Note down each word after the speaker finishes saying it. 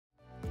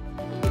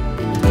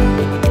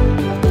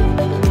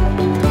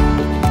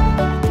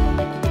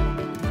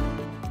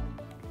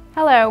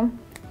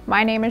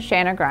My name is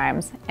Shana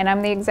Grimes, and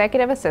I'm the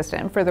Executive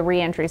Assistant for the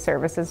Reentry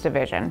Services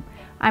Division.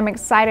 I'm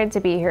excited to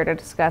be here to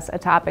discuss a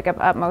topic of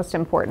utmost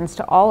importance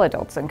to all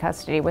adults in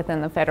custody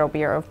within the Federal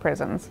Bureau of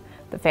Prisons,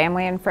 the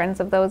family and friends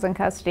of those in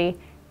custody,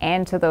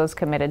 and to those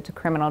committed to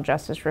criminal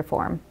justice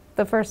reform,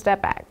 the First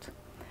Step Act.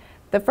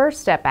 The First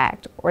Step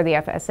Act, or the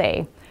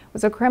FSA,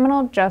 was a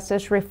criminal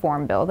justice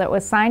reform bill that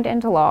was signed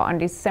into law on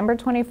December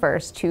 21,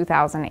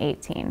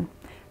 2018.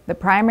 The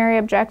primary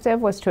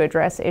objective was to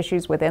address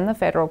issues within the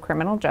federal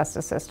criminal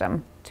justice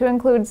system, to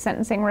include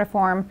sentencing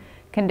reform,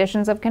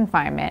 conditions of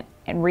confinement,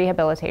 and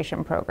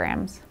rehabilitation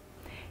programs.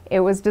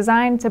 It was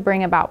designed to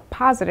bring about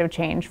positive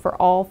change for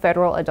all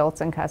federal adults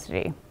in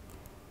custody.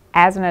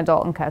 As an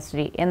adult in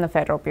custody in the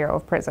Federal Bureau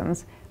of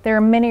Prisons, there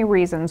are many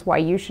reasons why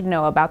you should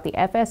know about the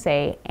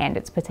FSA and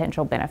its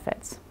potential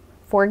benefits.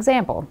 For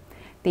example,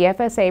 the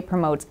FSA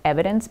promotes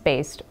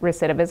evidence-based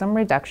recidivism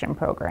reduction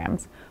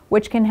programs,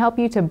 which can help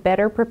you to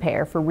better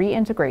prepare for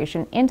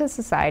reintegration into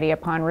society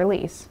upon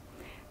release.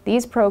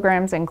 These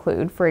programs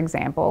include, for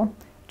example,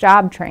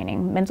 job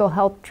training, mental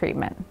health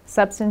treatment,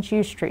 substance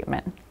use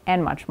treatment,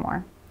 and much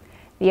more.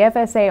 The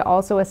FSA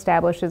also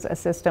establishes a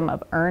system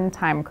of earned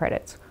time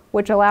credits,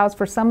 which allows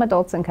for some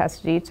adults in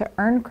custody to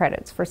earn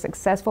credits for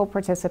successful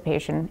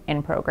participation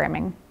in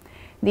programming.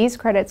 These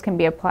credits can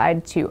be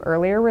applied to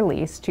earlier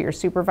release to your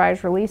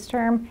supervised release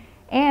term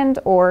and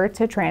or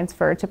to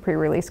transfer to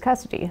pre-release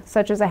custody,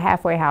 such as a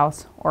halfway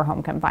house or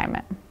home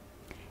confinement.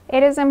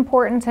 It is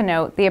important to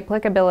note the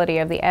applicability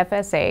of the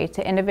FSA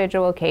to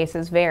individual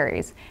cases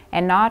varies,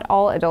 and not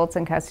all adults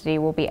in custody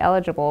will be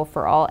eligible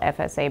for all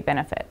FSA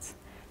benefits.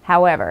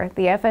 However,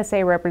 the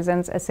FSA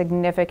represents a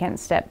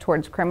significant step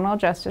towards criminal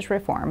justice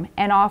reform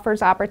and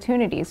offers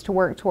opportunities to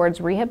work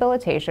towards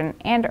rehabilitation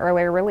and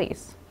earlier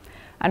release.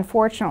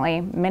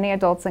 Unfortunately, many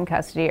adults in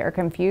custody are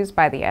confused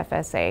by the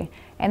FSA,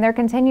 and there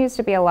continues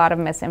to be a lot of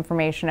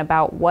misinformation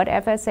about what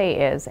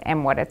FSA is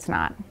and what it's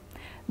not.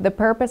 The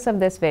purpose of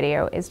this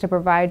video is to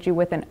provide you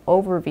with an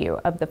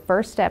overview of the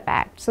First Step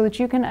Act so that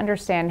you can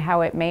understand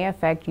how it may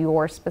affect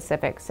your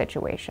specific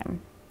situation.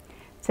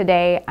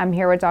 Today, I'm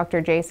here with Dr.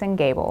 Jason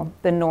Gabel,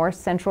 the North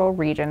Central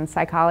Region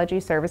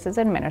Psychology Services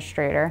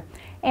Administrator,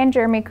 and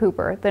Jeremy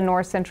Cooper, the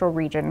North Central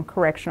Region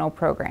Correctional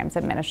Programs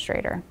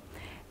Administrator.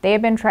 They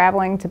have been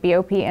traveling to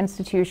BOP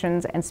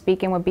institutions and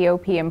speaking with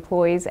BOP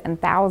employees and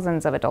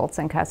thousands of adults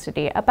in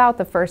custody about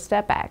the First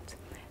Step Act.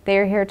 They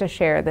are here to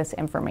share this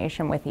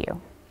information with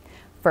you.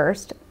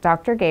 First,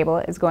 Dr. Gabel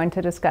is going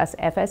to discuss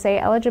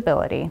FSA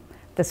eligibility,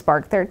 the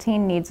Spark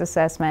 13 needs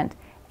assessment,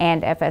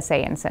 and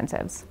FSA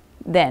incentives.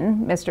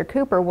 Then, Mr.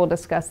 Cooper will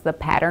discuss the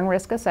pattern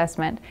risk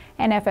assessment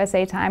and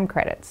FSA time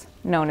credits,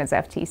 known as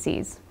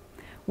FTCs.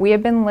 We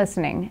have been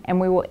listening, and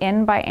we will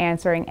end by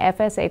answering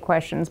FSA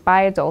questions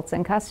by adults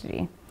in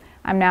custody.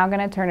 I'm now going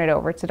to turn it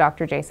over to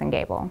Dr. Jason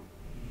Gabel.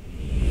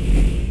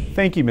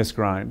 Thank you, Ms.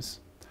 Grimes.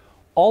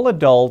 All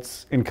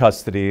adults in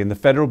custody in the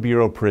Federal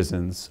Bureau of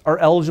Prisons are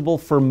eligible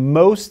for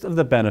most of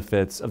the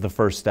benefits of the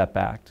First Step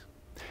Act.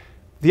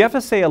 The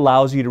FSA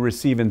allows you to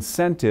receive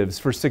incentives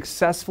for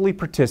successfully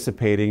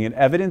participating in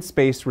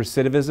evidence-based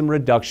recidivism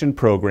reduction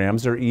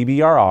programs, or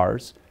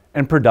EBRRs,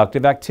 and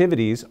productive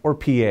activities, or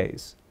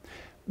PAs.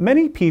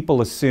 Many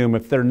people assume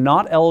if they're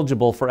not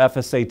eligible for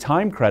FSA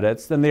time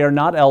credits, then they are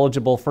not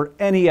eligible for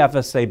any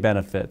FSA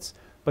benefits,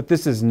 but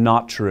this is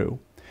not true.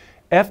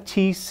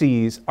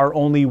 FTCs are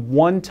only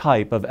one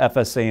type of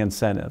FSA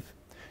incentive.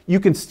 You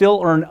can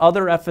still earn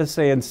other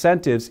FSA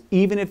incentives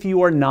even if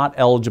you are not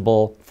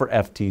eligible for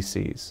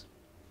FTCs.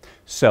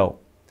 So,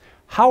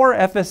 how are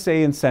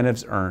FSA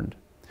incentives earned?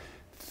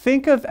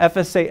 Think of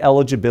FSA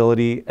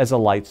eligibility as a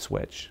light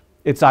switch.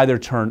 It's either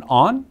turned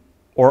on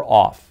or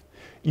off.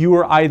 You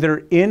are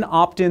either in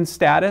opt-in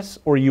status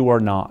or you are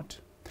not.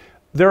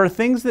 There are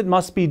things that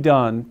must be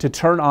done to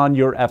turn on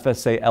your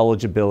FSA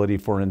eligibility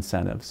for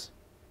incentives.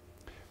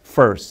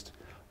 First,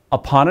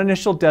 upon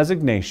initial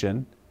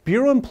designation,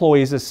 Bureau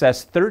employees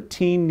assess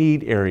 13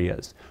 need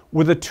areas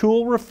with a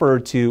tool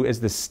referred to as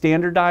the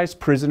Standardized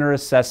Prisoner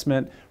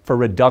Assessment for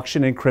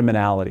Reduction in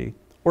Criminality,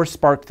 or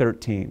Spark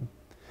 13.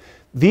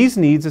 These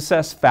needs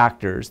assess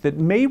factors that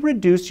may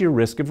reduce your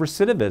risk of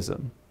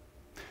recidivism.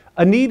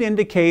 A need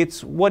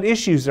indicates what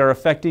issues are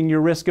affecting your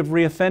risk of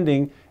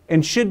reoffending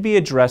and should be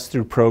addressed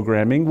through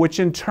programming, which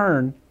in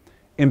turn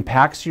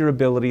impacts your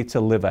ability to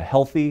live a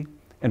healthy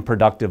and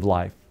productive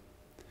life.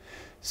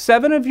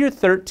 7 of your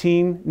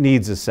 13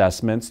 needs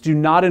assessments do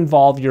not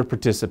involve your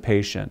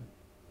participation.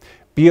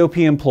 BOP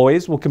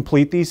employees will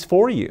complete these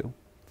for you.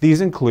 These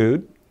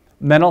include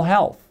mental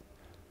health,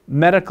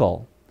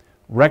 medical,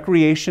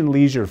 recreation,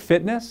 leisure,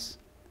 fitness,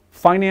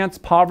 finance,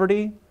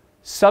 poverty,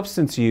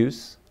 substance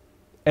use,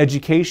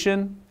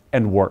 education,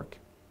 and work.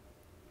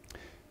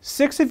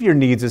 6 of your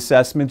needs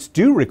assessments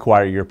do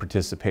require your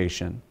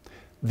participation.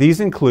 These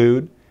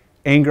include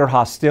anger,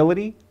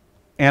 hostility,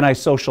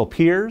 antisocial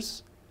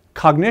peers,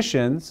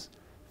 cognitions,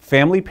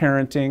 family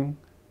parenting,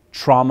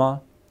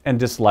 trauma, and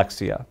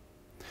dyslexia.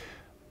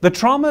 The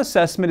trauma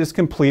assessment is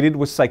completed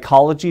with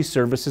psychology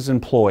services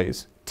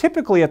employees,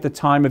 typically at the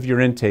time of your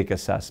intake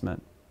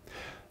assessment.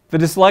 The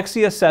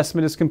dyslexia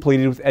assessment is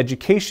completed with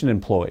education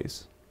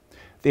employees.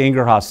 The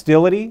anger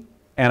hostility,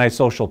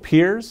 antisocial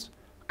peers,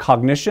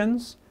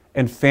 cognitions,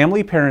 and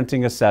family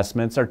parenting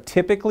assessments are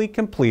typically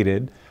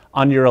completed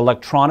on your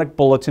electronic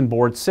bulletin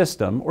board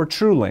system, or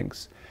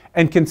TrueLinks,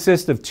 and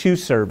consist of 2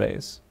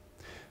 surveys.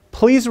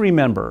 Please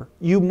remember,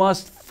 you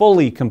must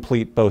fully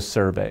complete both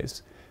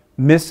surveys.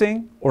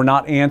 Missing or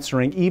not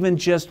answering even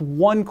just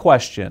one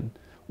question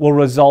will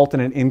result in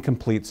an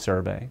incomplete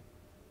survey.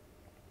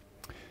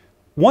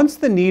 Once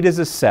the need is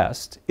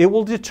assessed, it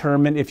will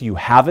determine if you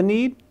have a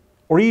need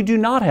or you do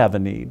not have a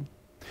need.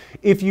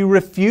 If you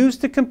refuse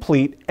to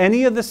complete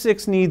any of the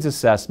 6 needs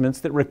assessments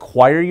that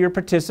require your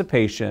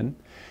participation,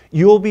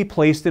 you will be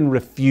placed in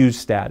refuse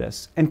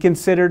status and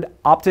considered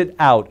opted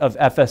out of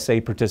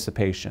FSA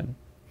participation.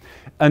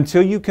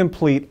 Until you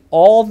complete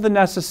all the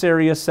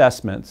necessary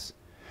assessments,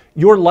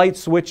 your light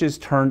switch is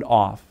turned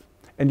off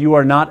and you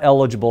are not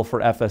eligible for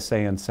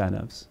FSA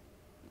incentives.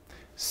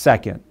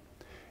 Second,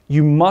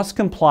 you must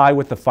comply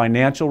with the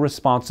Financial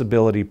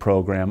Responsibility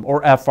Program,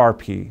 or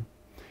FRP.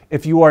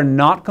 If you are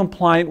not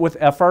compliant with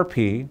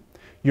FRP,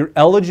 your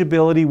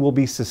eligibility will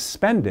be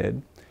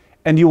suspended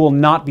and you will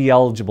not be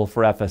eligible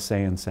for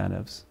FSA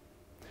incentives.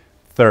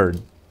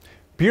 Third,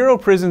 Bureau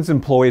of Prisons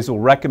employees will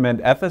recommend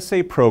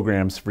FSA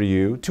programs for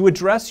you to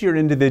address your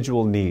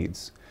individual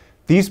needs.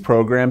 These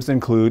programs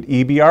include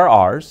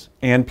EBRRs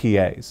and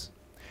PAs.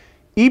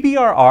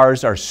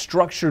 EBRRs are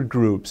structured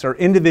groups or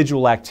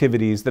individual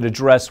activities that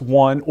address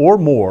one or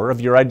more of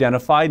your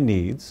identified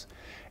needs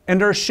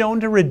and are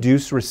shown to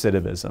reduce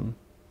recidivism.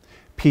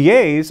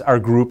 PAs are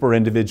group or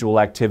individual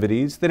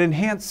activities that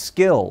enhance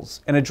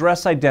skills and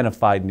address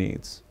identified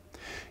needs.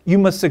 You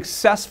must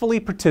successfully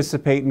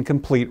participate and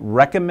complete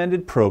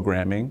recommended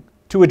programming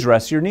to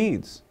address your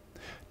needs.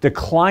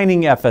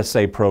 Declining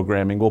FSA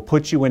programming will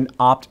put you in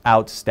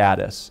opt-out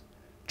status,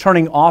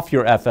 turning off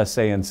your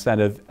FSA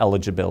incentive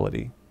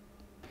eligibility.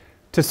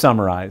 To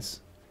summarize,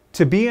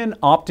 to be in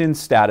opt-in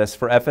status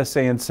for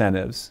FSA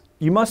incentives,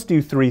 you must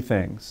do 3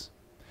 things.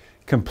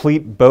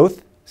 Complete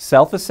both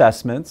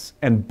self-assessments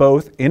and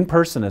both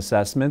in-person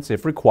assessments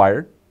if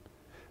required.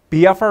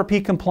 Be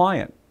FRP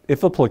compliant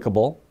if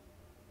applicable.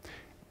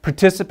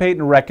 Participate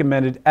in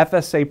recommended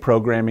FSA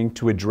programming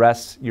to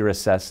address your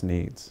assessed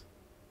needs.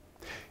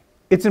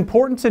 It's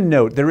important to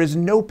note there is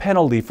no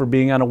penalty for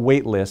being on a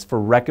wait list for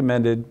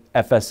recommended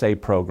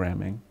FSA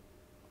programming.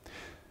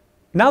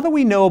 Now that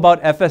we know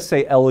about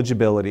FSA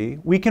eligibility,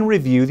 we can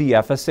review the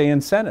FSA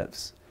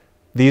incentives.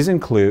 These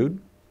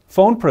include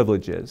phone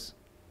privileges,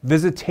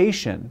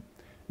 visitation,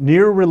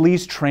 near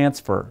release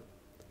transfer,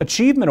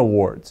 achievement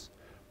awards,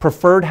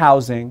 preferred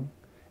housing,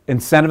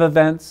 incentive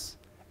events,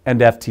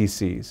 and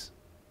FTCs.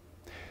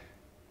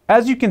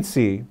 As you can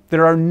see,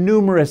 there are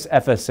numerous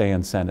FSA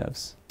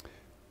incentives.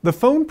 The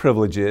phone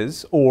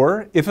privileges,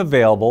 or if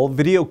available,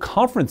 video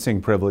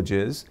conferencing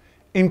privileges,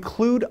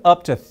 include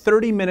up to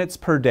 30 minutes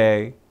per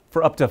day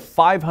for up to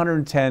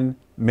 510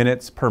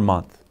 minutes per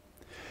month.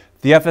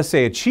 The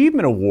FSA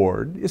Achievement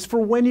Award is for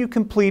when you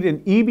complete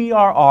an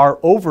EBRR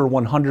over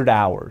 100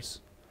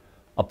 hours.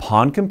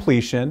 Upon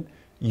completion,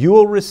 you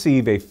will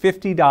receive a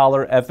 $50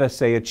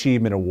 FSA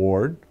Achievement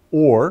Award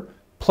or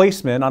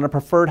placement on a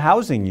preferred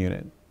housing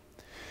unit.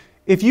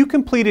 If you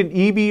complete an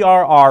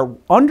EBRR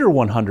under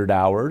 100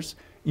 hours,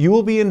 you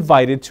will be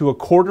invited to a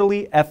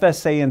quarterly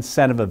FSA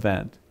incentive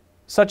event,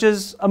 such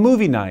as a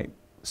movie night,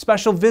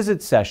 special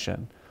visit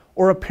session,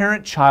 or a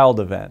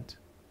parent-child event.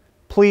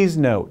 Please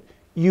note,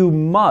 you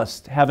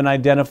must have an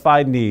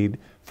identified need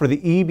for the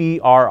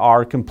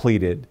EBRR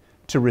completed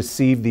to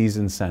receive these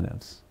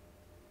incentives.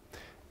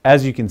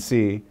 As you can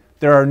see,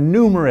 there are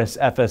numerous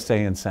FSA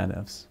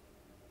incentives.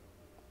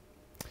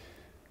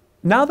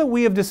 Now that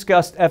we have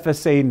discussed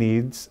FSA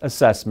needs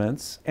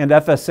assessments and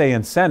FSA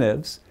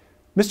incentives,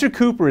 Mr.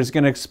 Cooper is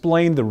going to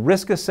explain the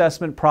risk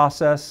assessment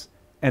process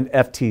and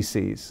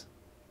FTCs.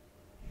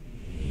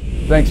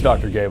 Thanks,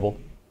 Dr. Gabel.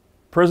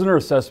 Prisoner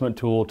Assessment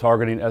Tool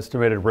Targeting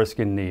Estimated Risk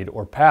and Need,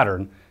 or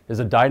Pattern, is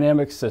a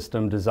dynamic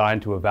system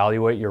designed to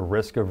evaluate your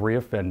risk of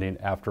reoffending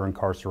after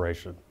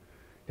incarceration.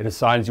 It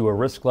assigns you a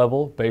risk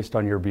level based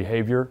on your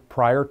behavior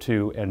prior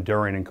to and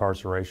during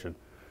incarceration.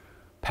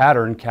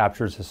 Pattern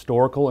captures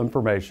historical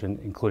information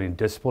including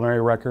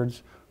disciplinary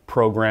records,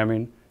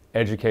 programming,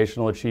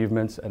 educational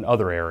achievements, and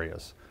other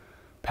areas.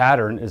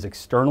 Pattern is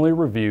externally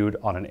reviewed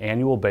on an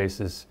annual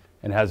basis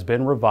and has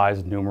been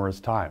revised numerous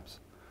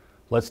times.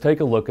 Let's take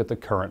a look at the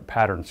current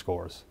Pattern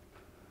scores.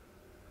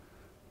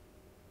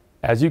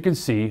 As you can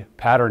see,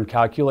 Pattern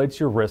calculates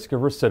your risk of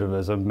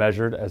recidivism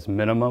measured as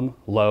minimum,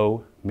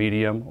 low,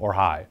 medium, or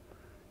high.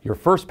 Your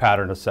first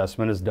Pattern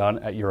assessment is done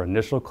at your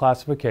initial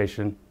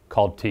classification,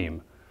 called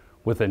Team,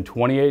 within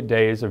 28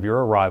 days of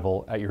your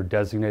arrival at your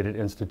designated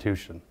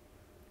institution.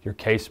 Your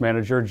case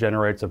manager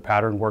generates a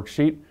Pattern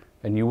worksheet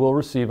and you will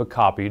receive a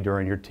copy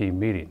during your team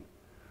meeting.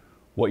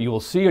 What you will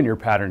see on your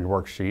Pattern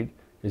worksheet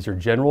is your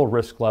general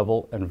risk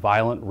level and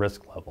violent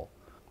risk level.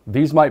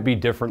 These might be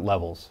different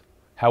levels.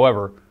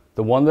 However,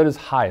 the one that is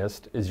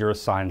highest is your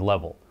assigned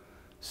level.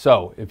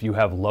 So, if you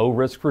have low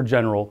risk for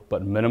general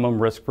but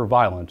minimum risk for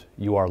violent,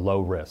 you are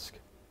low risk.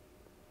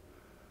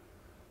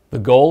 The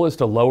goal is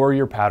to lower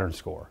your pattern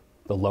score.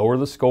 The lower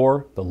the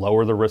score, the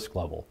lower the risk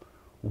level.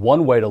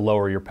 One way to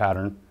lower your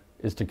pattern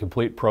is to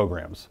complete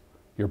programs.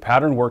 Your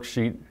pattern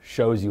worksheet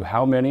shows you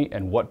how many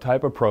and what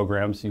type of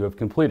programs you have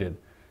completed,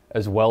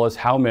 as well as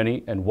how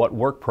many and what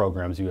work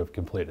programs you have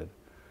completed.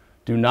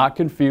 Do not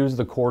confuse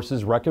the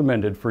courses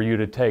recommended for you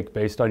to take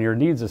based on your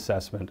needs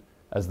assessment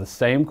as the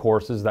same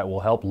courses that will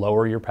help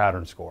lower your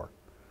pattern score.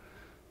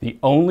 The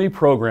only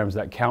programs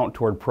that count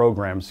toward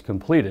programs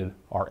completed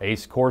are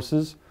ACE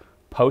courses,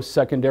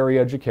 post-secondary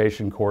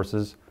education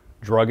courses,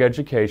 drug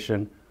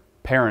education,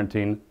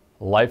 parenting,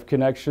 life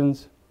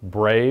connections,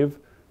 BRAVE,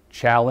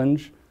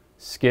 challenge,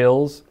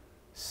 skills,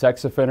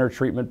 sex offender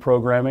treatment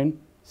programming,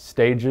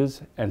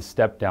 stages, and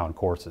step-down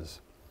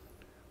courses.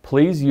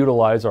 Please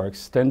utilize our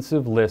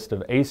extensive list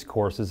of ACE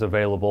courses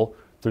available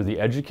through the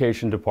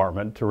Education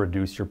Department to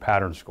reduce your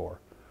pattern score.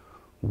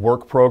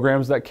 Work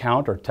programs that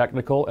count are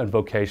technical and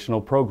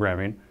vocational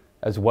programming,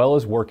 as well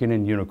as working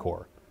in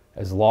Unicor,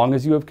 as long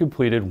as you have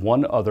completed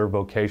one other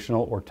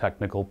vocational or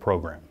technical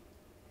program.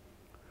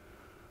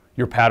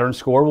 Your pattern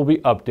score will be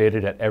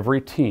updated at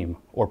every team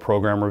or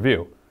program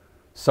review.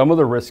 Some of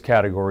the risk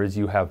categories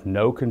you have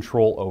no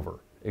control over.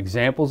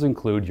 Examples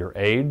include your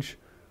age,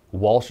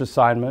 Walsh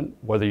assignment,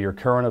 whether your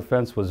current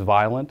offense was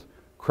violent,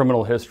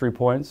 criminal history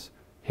points,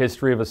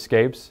 history of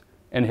escapes,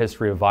 and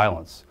history of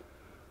violence.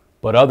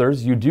 But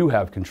others you do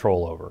have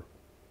control over.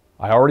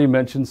 I already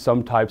mentioned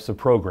some types of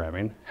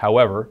programming.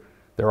 However,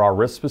 there are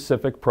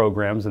risk-specific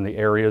programs in the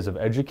areas of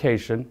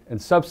education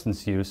and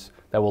substance use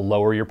that will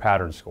lower your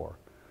pattern score,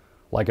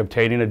 like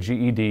obtaining a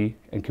GED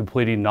and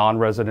completing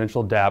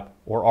non-residential DAP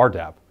or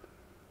RDAP.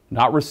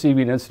 Not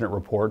receiving incident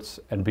reports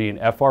and being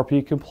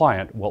FRP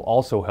compliant will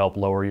also help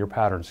lower your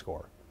pattern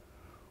score.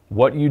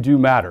 What you do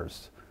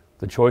matters.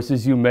 The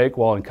choices you make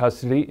while in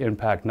custody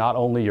impact not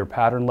only your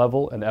pattern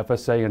level and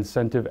FSA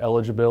incentive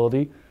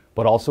eligibility,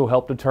 but also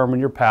help determine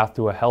your path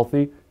to a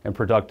healthy and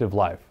productive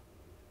life.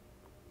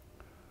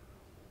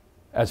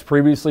 As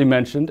previously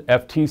mentioned,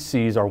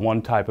 FTCs are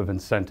one type of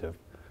incentive.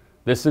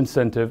 This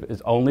incentive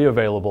is only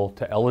available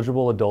to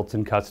eligible adults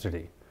in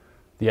custody.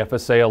 The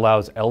FSA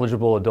allows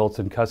eligible adults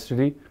in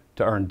custody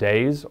to earn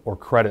days or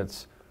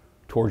credits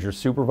towards your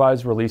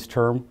supervised release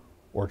term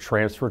or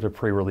transfer to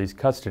pre-release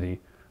custody,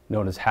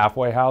 known as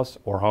halfway house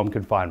or home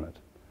confinement.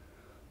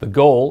 The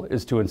goal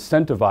is to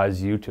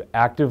incentivize you to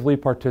actively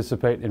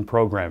participate in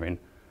programming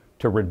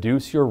to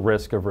reduce your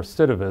risk of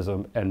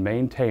recidivism and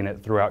maintain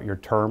it throughout your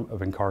term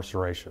of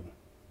incarceration.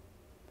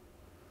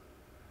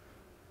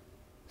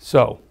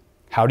 So,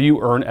 how do you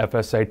earn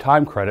FSA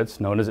time credits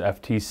known as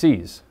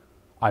FTCs?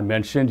 I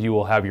mentioned you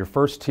will have your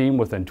first team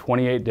within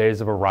 28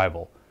 days of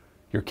arrival.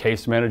 Your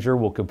case manager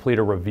will complete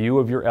a review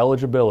of your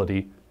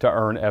eligibility to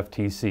earn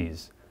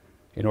FTCs.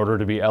 In order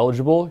to be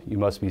eligible, you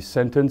must be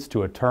sentenced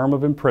to a term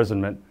of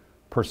imprisonment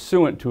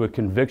pursuant to a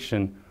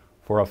conviction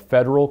for a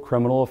federal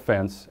criminal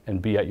offense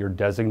and be at your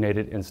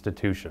designated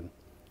institution.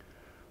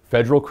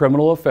 Federal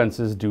criminal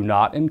offenses do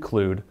not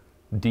include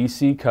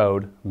DC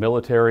Code,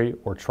 military,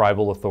 or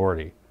tribal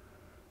authority.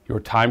 Your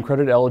time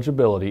credit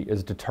eligibility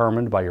is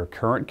determined by your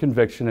current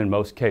conviction in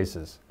most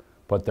cases,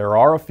 but there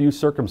are a few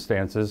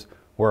circumstances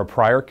where a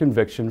prior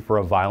conviction for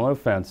a violent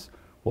offense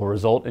will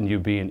result in you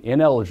being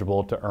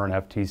ineligible to earn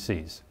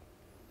FTCs.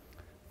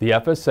 The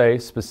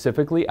FSA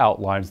specifically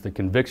outlines the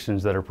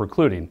convictions that are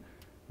precluding,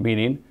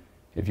 meaning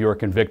if you are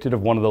convicted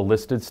of one of the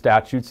listed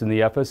statutes in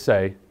the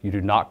FSA, you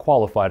do not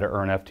qualify to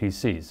earn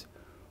FTCs.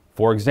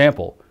 For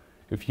example,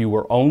 if you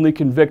were only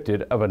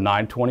convicted of a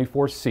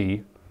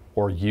 924C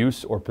or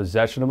use or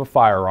possession of a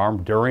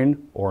firearm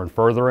during or in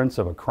furtherance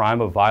of a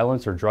crime of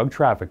violence or drug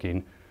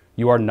trafficking,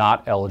 you are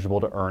not eligible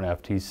to earn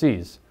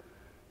FTCs.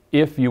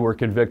 If you were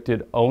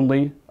convicted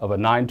only of a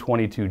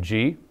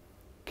 922G,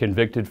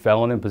 convicted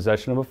felon in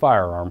possession of a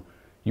firearm,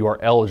 you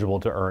are eligible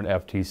to earn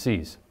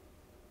FTCs.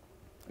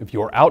 If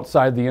you are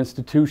outside the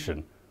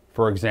institution,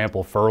 for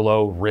example,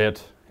 furlough,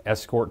 writ,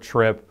 escort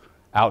trip,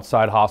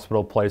 outside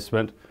hospital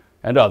placement,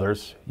 and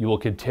others, you will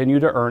continue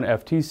to earn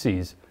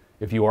FTCs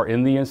if you are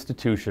in the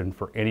institution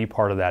for any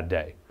part of that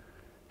day.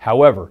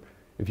 However,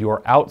 if you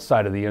are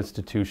outside of the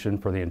institution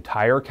for the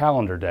entire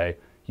calendar day,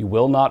 you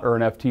will not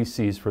earn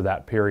FTCs for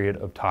that period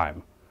of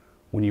time.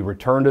 When you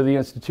return to the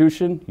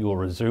institution, you will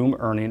resume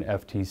earning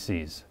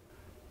FTCs.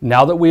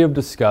 Now that we have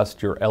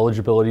discussed your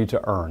eligibility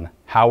to earn,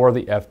 how are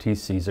the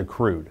FTCs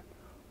accrued?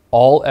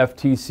 All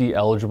FTC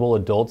eligible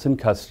adults in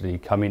custody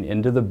coming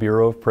into the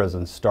Bureau of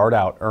Prisons start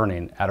out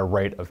earning at a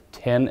rate of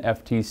 10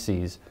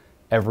 FTCs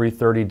every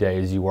 30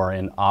 days you are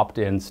in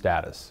opt-in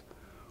status.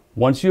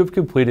 Once you have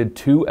completed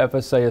 2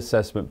 FSA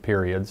assessment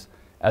periods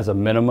as a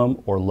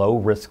minimum or low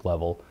risk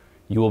level,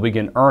 you will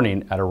begin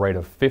earning at a rate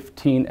of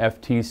 15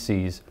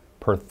 FTCs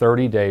per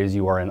 30 days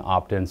you are in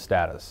opt-in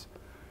status.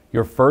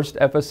 Your first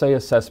FSA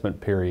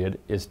assessment period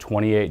is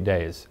 28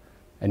 days,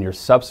 and your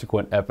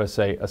subsequent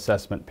FSA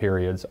assessment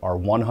periods are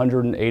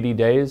 180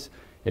 days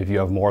if you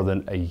have more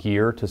than a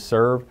year to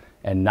serve,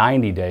 and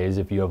 90 days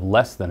if you have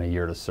less than a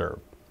year to serve.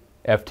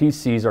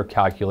 FTCs are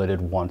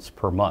calculated once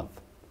per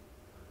month.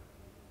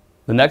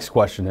 The next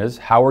question is,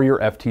 how are your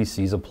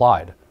FTCs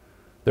applied?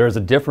 There is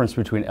a difference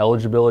between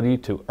eligibility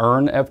to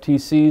earn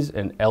FTCs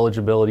and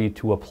eligibility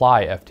to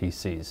apply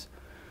FTCs.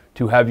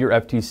 To have your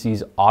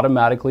FTCs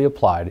automatically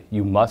applied,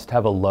 you must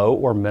have a low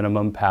or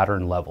minimum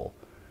pattern level.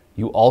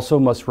 You also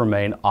must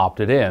remain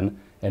opted in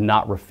and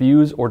not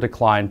refuse or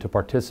decline to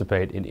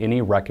participate in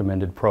any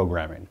recommended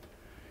programming.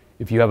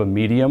 If you have a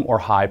medium or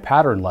high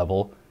pattern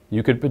level,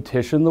 you could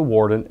petition the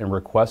warden and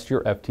request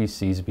your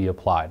FTCs be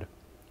applied.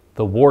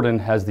 The warden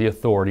has the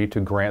authority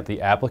to grant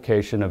the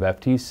application of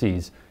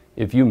FTCs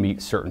if you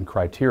meet certain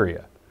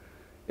criteria.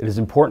 It is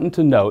important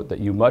to note that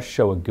you must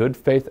show a good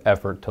faith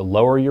effort to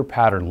lower your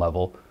pattern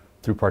level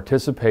through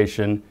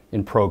participation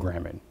in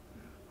programming.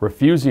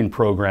 Refusing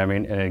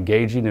programming and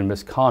engaging in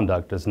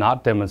misconduct does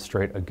not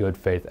demonstrate a good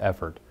faith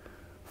effort.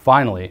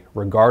 Finally,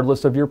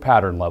 regardless of your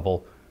pattern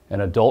level, an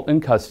adult in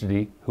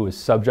custody who is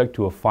subject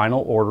to a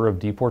final order of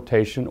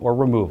deportation or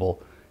removal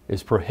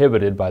is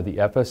prohibited by the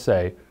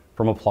FSA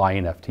from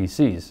applying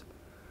FTCs.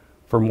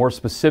 For more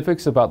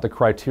specifics about the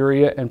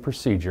criteria and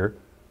procedure,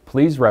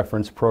 please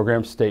reference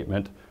Program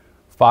Statement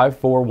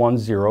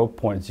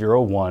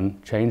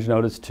 5410.01, Change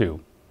Notice 2.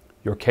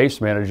 Your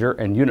case manager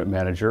and unit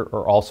manager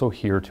are also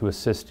here to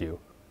assist you.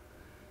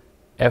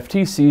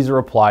 FTCs are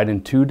applied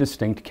in two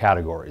distinct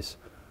categories,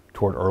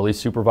 toward early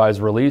supervised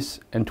release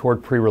and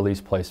toward pre-release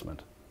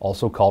placement,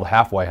 also called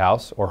halfway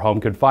house or home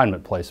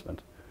confinement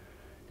placement.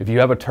 If you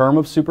have a term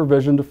of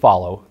supervision to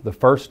follow, the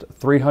first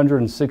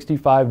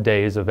 365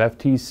 days of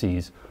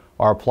FTCs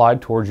are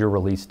applied towards your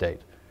release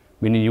date,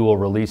 meaning you will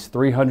release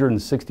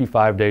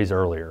 365 days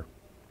earlier.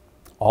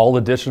 All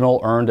additional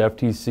earned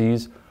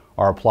FTCs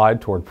are applied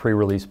toward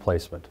pre-release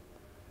placement.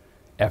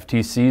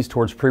 FTCs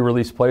towards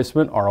pre-release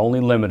placement are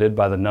only limited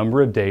by the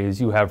number of days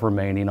you have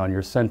remaining on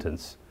your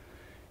sentence.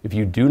 If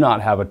you do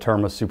not have a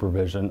term of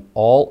supervision,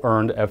 all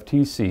earned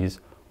FTCs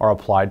are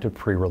applied to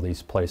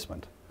pre-release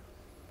placement.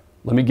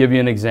 Let me give you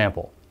an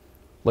example.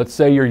 Let's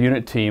say your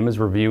unit team is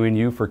reviewing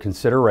you for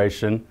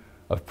consideration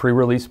of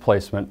pre-release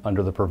placement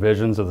under the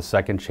provisions of the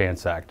Second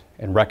Chance Act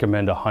and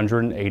recommend a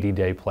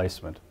 180-day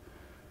placement.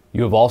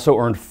 You have also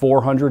earned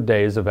 400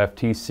 days of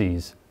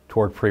FTCs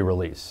toward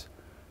pre-release.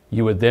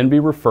 You would then be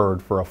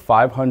referred for a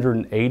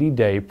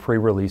 580-day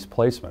pre-release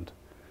placement.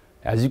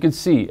 As you can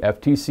see,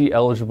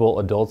 FTC-eligible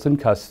adults in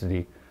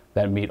custody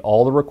that meet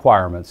all the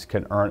requirements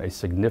can earn a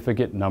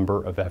significant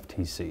number of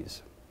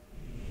FTCs.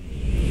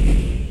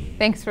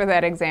 Thanks for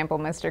that example,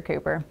 Mr.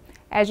 Cooper.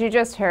 As you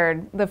just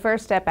heard, the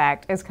First Step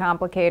Act is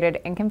complicated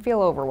and can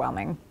feel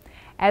overwhelming.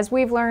 As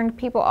we've learned,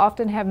 people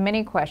often have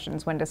many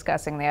questions when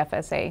discussing the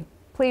FSA.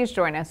 Please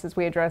join us as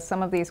we address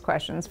some of these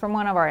questions from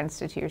one of our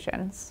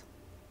institutions.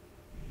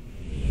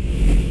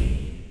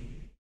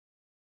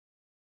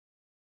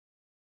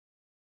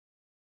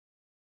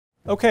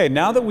 Okay,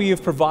 now that we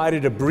have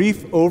provided a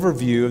brief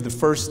overview of the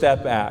First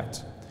Step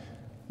Act,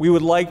 we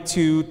would like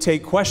to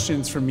take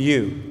questions from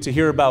you to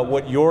hear about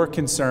what your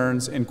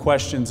concerns and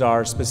questions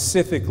are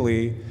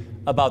specifically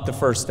about the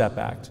First Step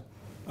Act.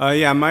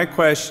 Yeah, my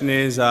question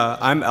is,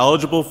 I'm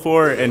eligible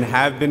for and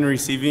have been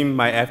receiving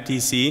my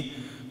FTC,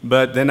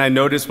 but then I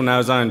noticed when I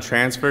was on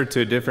transfer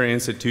to a different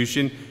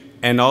institution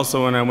and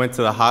also when I went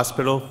to the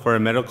hospital for a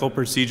medical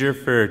procedure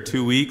for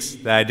 2 weeks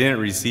that I didn't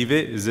receive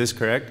it. Is this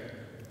correct?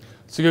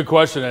 It's a good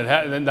question,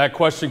 and that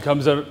question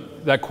comes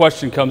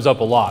up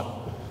a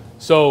lot.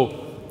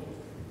 So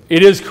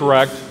it is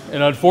correct,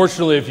 and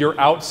unfortunately, if you're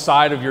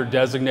outside of your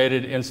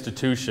designated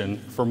institution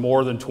for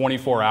more than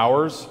 24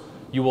 hours,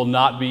 you will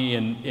not be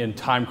in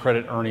time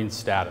credit earning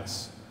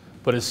status.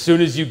 But as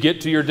soon as you get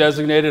to your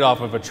designated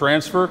off of a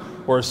transfer,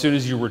 or as soon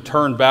as you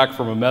return back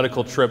from a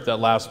medical trip that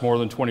lasts more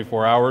than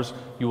 24 hours,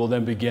 you will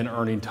then begin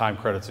earning time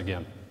credits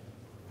again.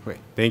 Great,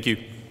 thank you.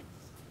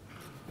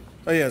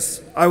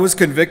 Yes, I was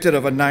convicted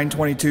of a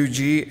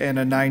 922G and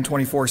a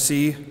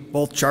 924C.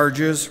 Both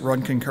charges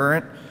run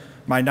concurrent.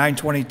 My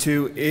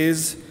 922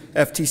 is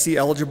FTC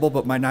eligible,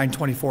 but my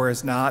 924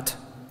 is not.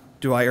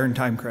 Do I earn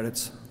time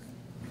credits?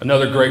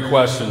 Another great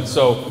question.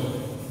 So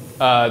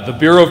the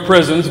Bureau of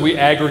Prisons, we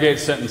aggregate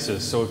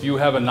sentences. So if you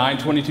have a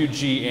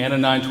 922G and a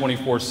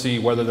 924C,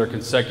 whether they're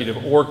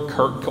consecutive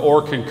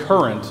or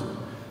concurrent,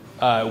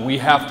 we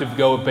have to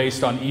go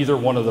based on either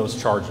one of those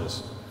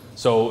charges.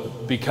 So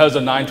because a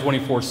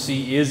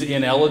 924C is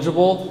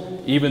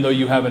ineligible, even though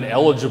you have an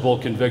eligible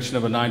conviction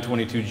of a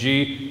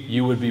 922G,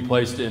 you would be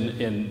placed in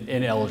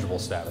ineligible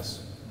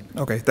status.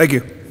 Okay, thank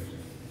you.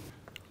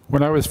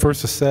 When I was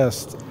first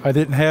assessed, I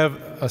didn't have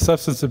a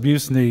substance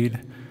abuse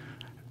need.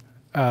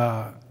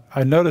 I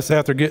noticed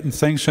after getting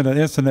sanctioned an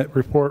incident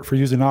report for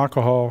using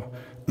alcohol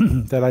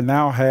that I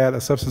now had a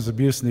substance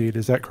abuse need.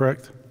 Is that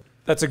correct?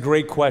 That's a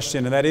great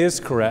question, and that is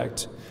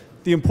correct.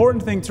 The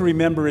important thing to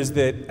remember is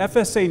that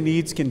FSA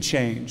needs can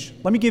change.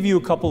 Let me give you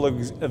a couple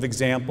of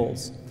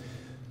examples.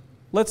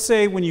 Let's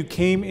say when you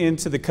came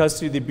into the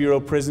custody of the Bureau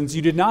of Prisons,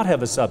 you did not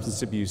have a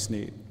substance abuse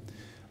need.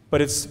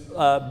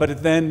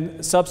 but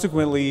then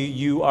subsequently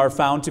you are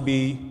found to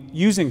be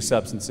using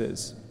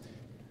substances.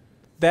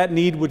 That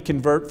need would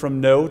convert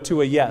from no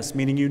to a yes,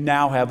 meaning you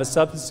now have a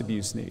substance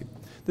abuse need.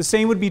 The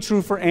same would be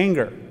true for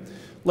anger.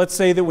 Let's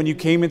say that when you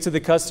came into the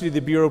custody of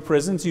the Bureau of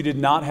Prisons, you did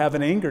not have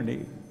an anger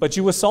need, but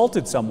you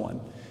assaulted someone.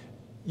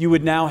 You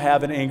would now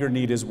have an anger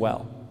need as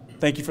well.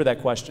 Thank you for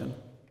that question.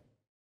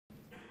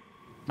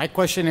 My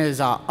question is,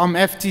 I'm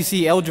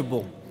FTC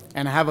eligible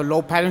and I have a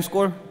low pattern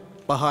score,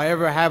 but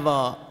however I have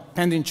a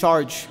pending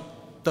charge.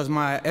 Does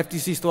my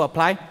FTC still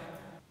apply?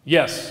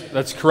 Yes,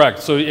 that's correct.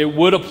 So it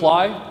would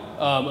apply,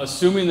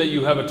 assuming that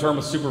you have a term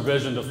of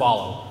supervision to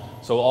follow.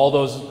 So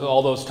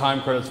all those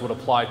time credits would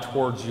apply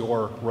towards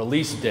your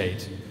release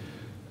date.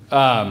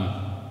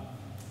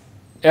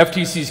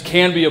 FTCs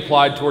can be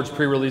applied towards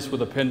pre-release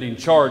with a pending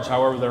charge.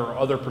 However, there are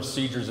other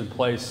procedures in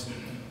place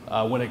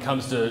when it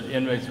comes to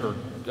inmates or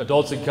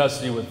adults in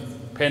custody with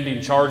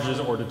pending charges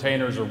or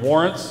detainers or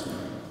warrants,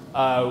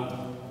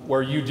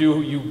 where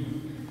you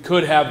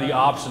could have the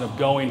option of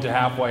going to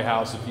halfway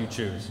house if you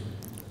choose.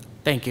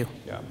 Thank you.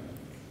 Yeah.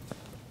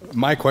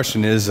 My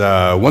question is,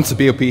 once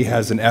the BOP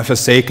has an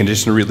FSA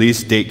conditional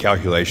release date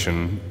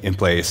calculation in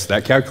place,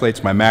 that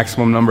calculates my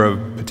maximum number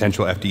of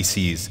potential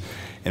FDCs,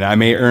 and I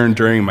may earn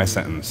during my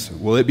sentence.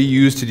 Will it be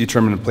used to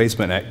determine the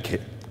placement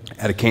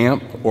at a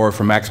camp or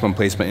for maximum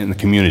placement in the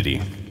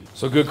community?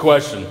 So good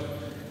question.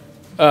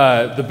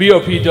 The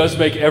BOP does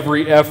make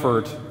every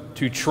effort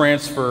to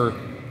transfer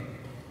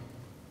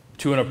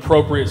to an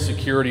appropriate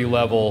security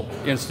level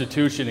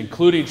institution,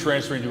 including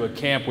transferring to a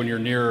camp when you're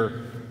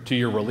nearer to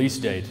your release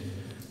date,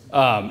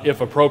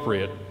 if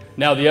appropriate.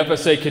 Now, the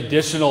FSA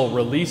conditional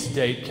release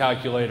date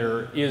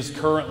calculator is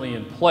currently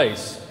in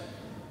place.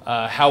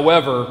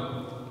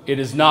 However, it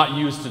is not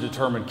used to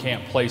determine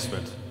camp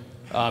placement.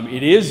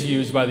 It is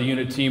used by the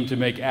unit team to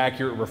make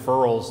accurate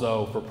referrals,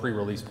 though, for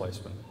pre-release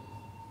placement.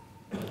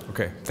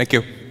 Okay, thank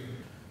you.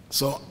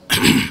 So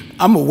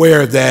I'm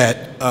aware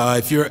that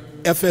if you're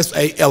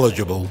FSA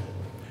eligible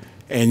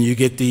and you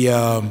get the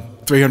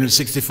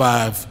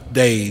 365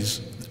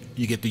 days,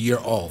 you get the year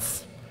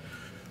off.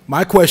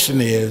 My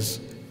question is,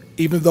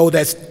 even though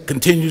that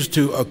continues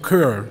to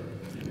occur,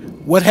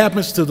 what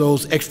happens to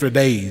those extra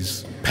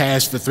days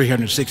past the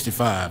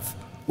 365?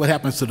 What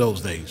happens to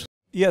those days?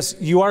 Yes,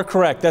 you are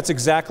correct. That's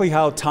exactly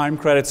how time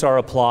credits are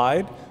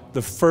applied.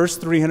 The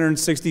first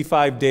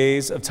 365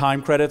 days of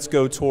time credits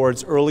go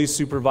towards early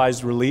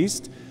supervised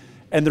release,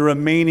 and the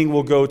remaining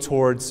will go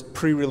towards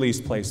pre-release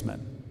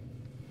placement.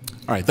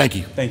 All right, thank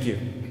you. Thank you.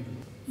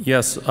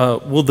 Yes,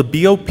 will the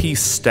BOP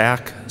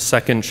stack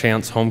second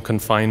chance home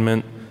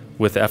confinement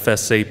with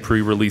FSA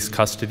pre-release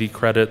custody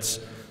credits?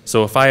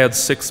 So if I had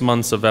 6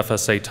 months of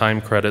FSA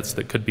time credits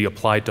that could be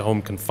applied to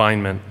home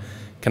confinement,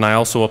 can I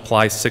also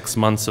apply 6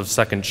 months of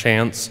second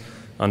chance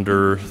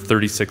under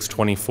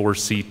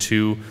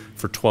 3624C2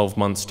 for 12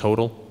 months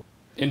total?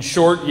 In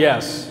short,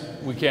 yes,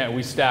 we can.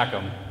 We stack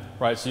them,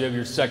 right? So you have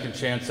your Second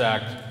Chance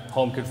Act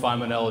home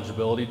confinement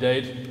eligibility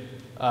date.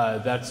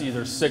 That's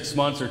either 6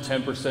 months or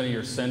 10% of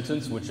your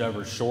sentence,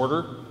 whichever is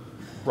shorter,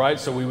 right?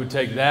 So we would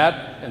take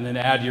that and then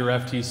add your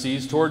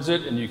FTCs towards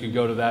it, and you can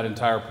go to that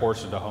entire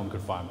portion to home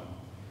confinement.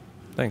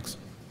 Thanks.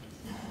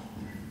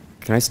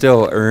 Can I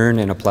still earn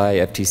and apply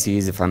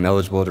FTCs if I'm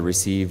eligible to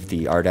receive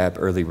the RDAP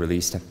early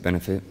release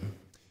benefit?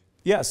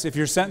 Yes, if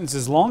your sentence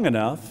is long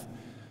enough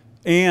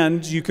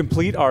and you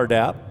complete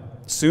RDAP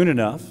soon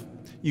enough,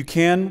 you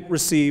can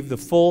receive the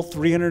full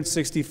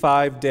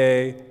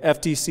 365-day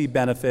FTC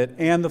benefit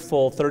and the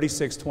full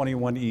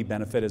 3621E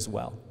benefit as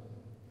well.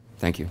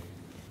 Thank you.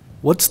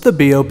 What's the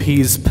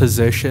BOP's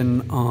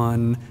position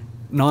on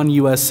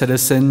non-U.S.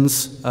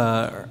 citizens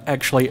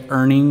actually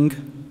earning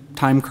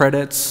time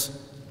credits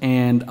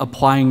and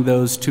applying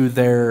those to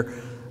their,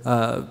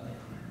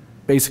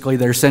 basically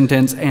their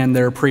sentence and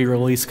their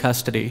pre-release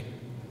custody?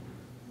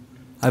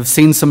 I've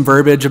seen some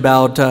verbiage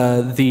about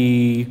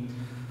the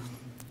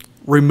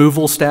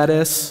removal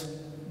status,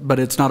 but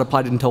it's not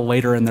applied until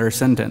later in their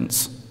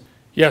sentence.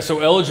 Yeah,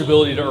 so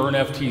eligibility to earn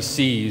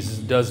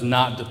FTCs does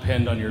not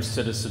depend on your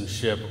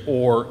citizenship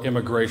or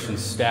immigration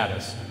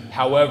status.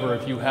 However,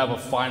 if you have a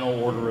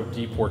final order of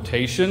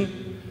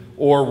deportation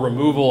or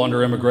removal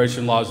under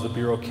immigration laws, the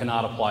Bureau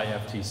cannot apply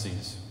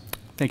FTCs.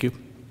 Thank you.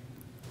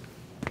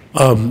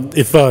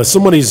 If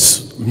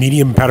somebody's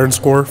medium pattern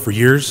score for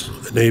years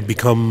and they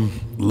become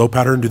low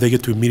pattern, do they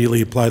get to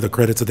immediately apply the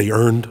credits that they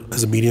earned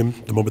as a medium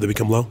the moment they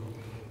become low?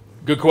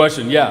 Good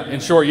question. Yeah, in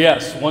short,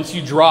 yes. Once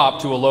you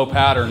drop to a low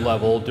pattern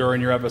level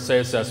during your FSA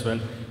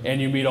assessment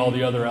and you meet all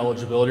the other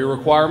eligibility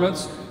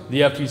requirements,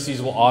 the FTCs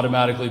will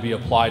automatically be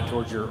applied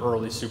towards your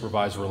early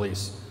supervised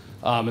release.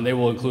 And they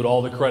will include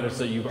all the credits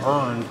that you've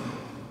earned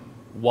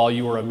while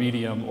you were a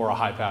medium or a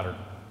high pattern.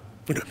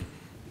 Okay.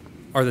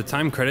 Are the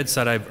time credits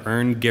that I've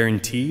earned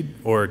guaranteed,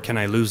 or can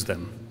I lose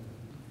them?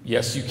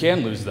 Yes, you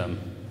can lose them.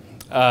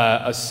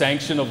 A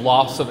sanction of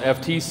loss of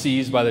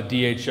FTCs by the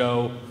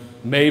DHO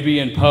may be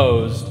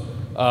imposed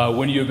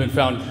when you have been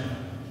found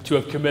to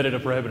have committed a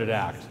prohibited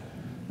act.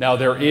 Now,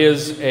 there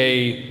is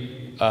a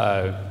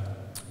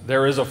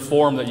There is a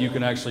form that you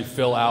can actually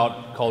fill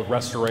out called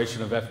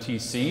restoration of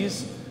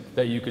FTCs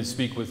that you can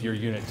speak with your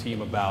unit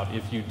team about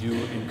if you do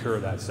incur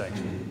that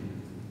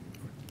sanction.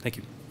 Thank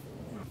you.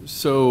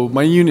 So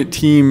my unit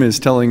team is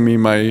telling me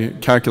my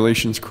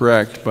calculation's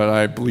correct, but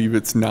I believe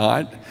it's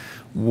not.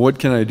 What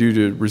can I do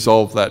to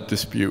resolve that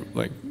dispute?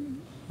 Like,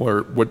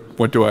 or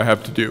what do I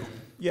have to do?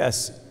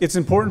 Yes, it's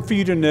important for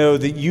you to know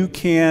that you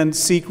can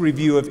seek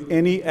review of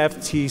any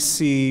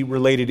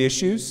FTC-related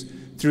issues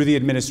through the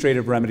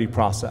administrative remedy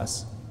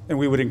process, and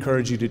we would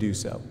encourage you to do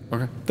so.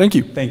 Okay, thank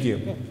you. Thank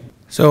you.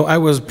 So I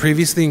was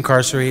previously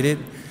incarcerated,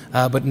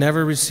 but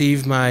never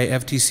received my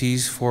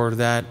FTCs for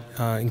that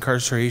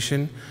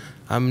incarceration.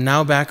 I'm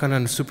now back on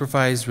a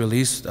supervised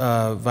release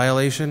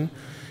violation.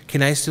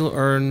 Can I still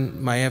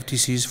earn my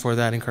FTCs for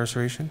that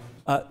incarceration?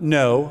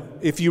 No.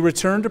 If you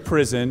return to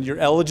prison, your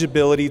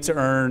eligibility to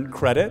earn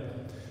credit,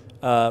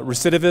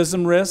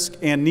 recidivism risk,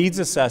 and needs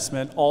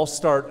assessment all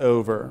start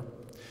over.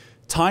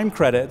 Time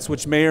credits,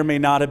 which may or may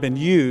not have been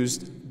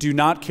used, do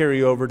not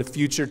carry over to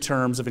future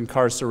terms of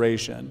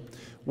incarceration,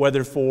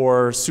 whether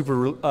for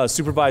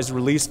supervised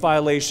release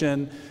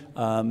violation,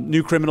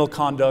 new criminal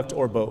conduct,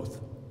 or both.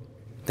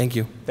 Thank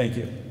you. Thank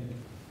you.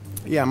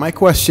 Yeah, my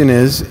question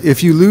is,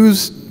 if you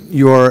lose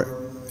your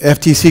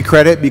FTC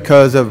credit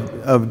because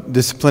of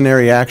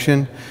disciplinary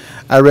action,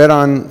 I read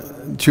on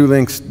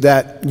TrueLinks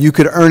that you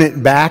could earn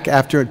it back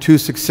after 2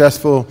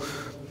 successful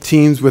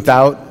teams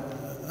without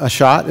a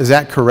shot. Is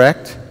that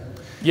correct?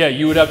 Yeah,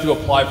 you would have to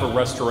apply for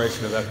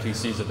restoration of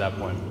FTCs at that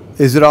point.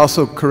 Is it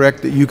also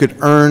correct that you could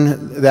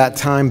earn that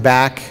time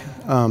back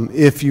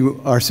if you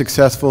are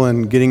successful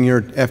in getting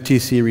your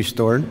FTC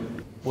restored?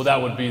 Well,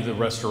 that would be the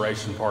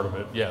restoration part of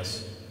it,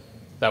 yes.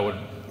 That would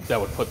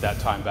put that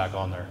time back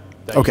on there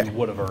that you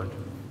would have earned.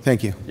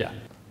 Thank you. Yeah.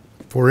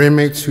 For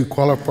inmates who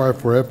qualify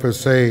for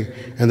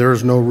FSA and there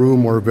is no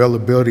room or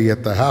availability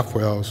at the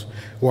halfway house,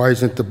 why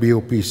isn't the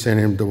BOP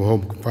sending him to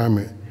home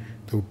confinement?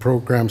 The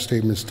program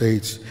statement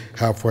states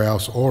halfway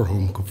house or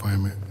home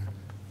confinement.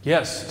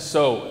 Yes,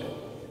 so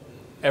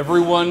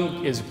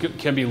everyone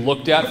can be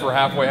looked at for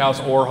halfway house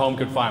or home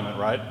confinement,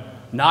 right?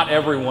 Not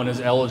everyone is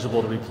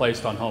eligible to be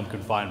placed on home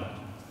confinement.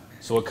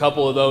 So a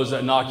couple of those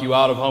that knock you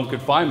out of home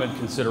confinement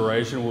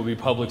consideration will be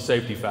public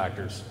safety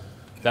factors.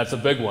 That's a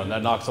big one.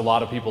 That knocks a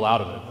lot of people out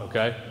of it,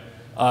 okay?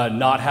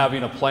 Not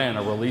having a plan,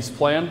 a release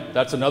plan,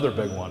 that's another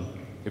big one.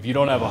 If you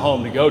don't have a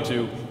home to go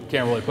to,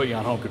 can't really put you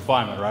on home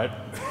confinement, right?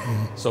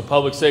 So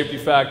public safety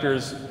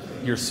factors,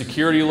 your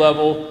security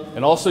level,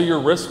 and also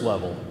your risk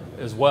level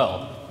as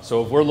well.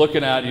 So if we're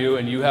looking at you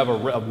and you have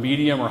a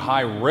medium or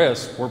high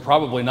risk, we're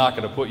probably not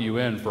going to put you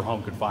in for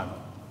home confinement.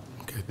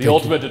 Okay, the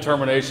ultimate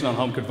determination on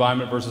home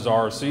confinement versus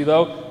RRC,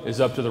 though, is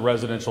up to the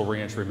residential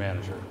reentry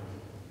manager.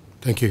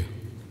 Thank you.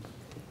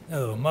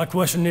 Oh, my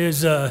question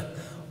is,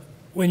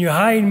 when you're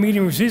high and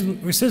medium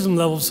recidivism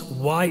levels,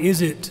 why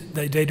is it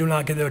that they do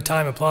not get their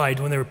time applied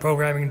when they're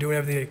programming and doing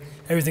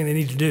everything they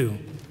need to do?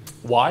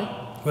 Why?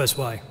 Well, that's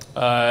why.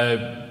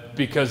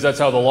 Because that's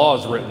how the law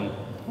is written.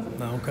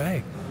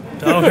 Okay.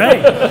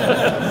 Okay.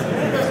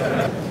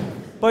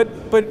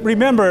 But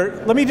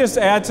remember, let me just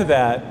add to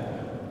that,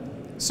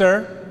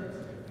 sir,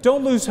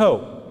 don't lose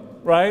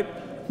hope, right?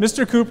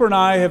 Mr. Cooper and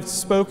I have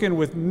spoken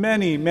with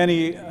many,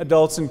 many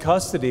adults in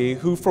custody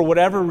who, for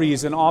whatever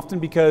reason, often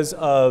because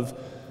of,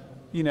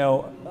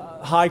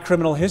 high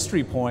criminal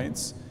history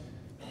points,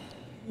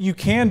 you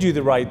can do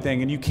the right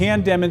thing and you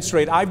can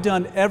demonstrate, I've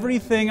done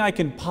everything I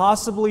can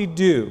possibly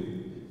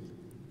do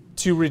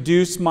to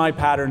reduce my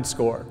pattern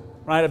score,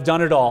 right? I've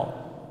done it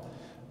all.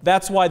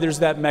 That's why there's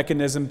that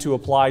mechanism to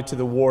apply to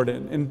the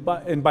warden.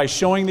 And by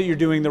showing that you're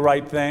doing the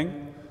right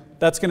thing,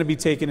 that's going to be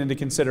taken into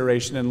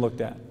consideration and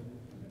looked at.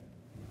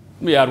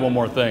 Let me add one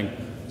more thing.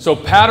 So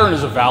pattern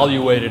is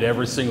evaluated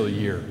every single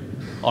year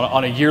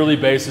on a yearly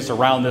basis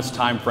around this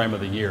time frame of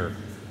the year.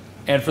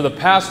 And for the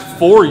past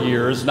 4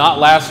 years, not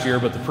last year,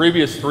 but the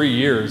previous 3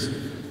 years,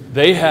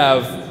 they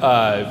have,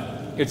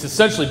 it's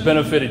essentially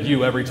benefited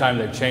you every time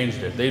they've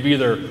changed it. They've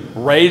either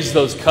raised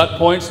those cut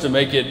points to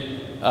make it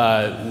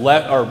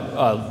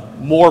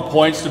more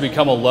points to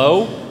become a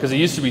low, because it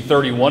used to be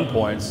 31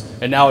 points,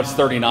 and now it's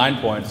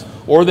 39 points,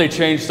 or they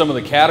changed some of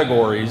the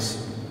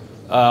categories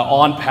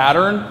on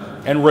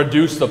pattern and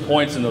reduce the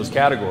points in those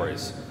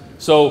categories.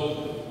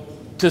 So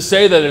to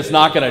say that it's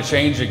not going to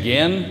change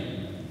again,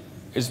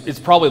 it's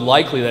probably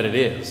likely that it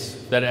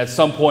is, that at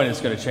some point it's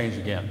going to change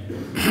again.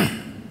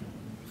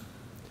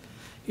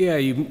 Yeah,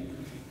 you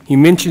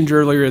mentioned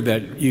earlier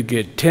that you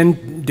get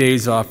 10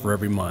 days off for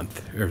every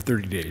month, or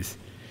 30 days,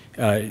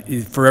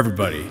 for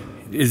everybody.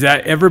 Is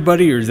that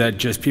everybody, or is that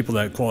just people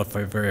that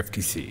qualify for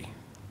FTC?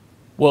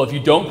 Well, if you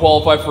don't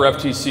qualify for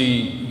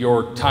FTC,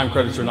 your time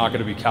credits are not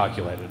going to be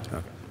calculated.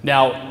 Okay.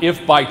 Now,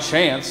 if by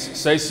chance,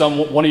 say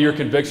one of your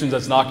convictions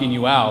that's knocking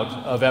you out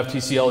of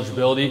FTC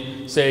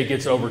eligibility, say it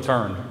gets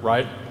overturned,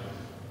 right?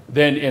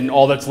 Then, and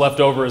all that's left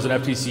over is an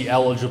FTC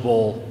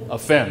eligible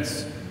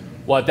offense.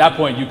 Well, at that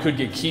point, you could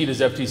get keyed as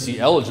FTC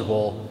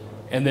eligible,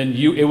 and then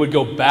it would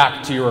go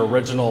back to your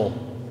original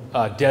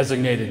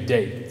designated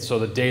date, so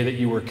the day that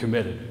you were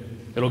committed.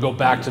 It'll go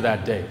back to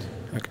that date.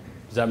 Okay.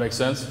 Does that make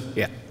sense?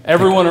 Yeah.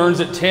 Everyone earns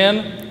at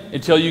 10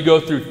 until you go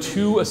through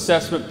 2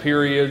 assessment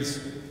periods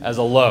as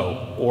a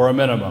low or a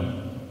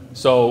minimum.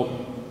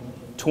 So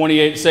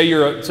 28, say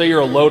you're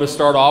a low to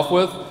start off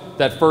with,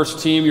 that first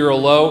team you're a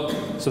low,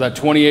 so that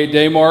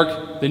 28-day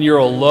mark, then you're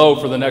a low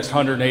for the next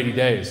 180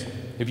 days.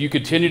 If you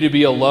continue to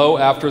be a low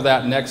after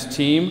that next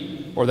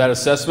team or that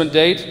assessment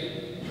date,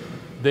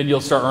 then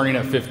you'll start earning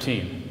at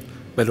 15.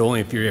 But only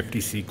if you're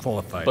FTC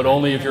qualified. But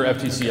only if you're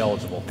FTC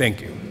eligible.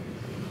 Thank you.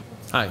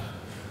 Hi.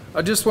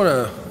 I just want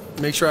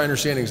to make sure I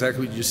understand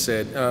exactly what you just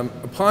said.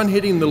 Upon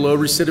hitting the low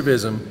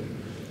recidivism,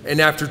 and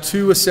after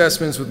 2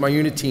 assessments with my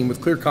unit team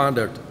with clear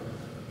conduct,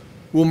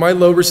 will my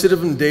low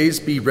recidivism days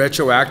be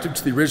retroactive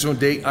to the original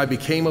date I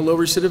became a low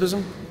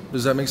recidivism?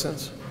 Does that make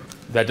sense?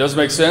 That does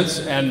make sense,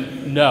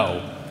 and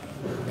no.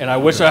 And I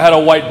wish I had a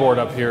whiteboard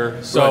up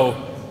here. So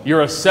Right.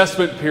 Your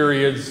assessment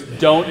periods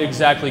don't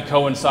exactly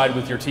coincide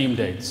with your team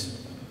dates.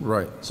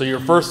 Right. So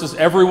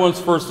everyone's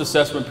first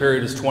assessment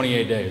period is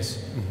 28 days.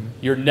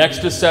 Your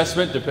next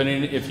assessment,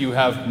 depending if you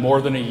have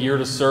more than a year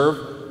to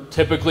serve,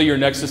 typically your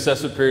next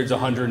assessment period is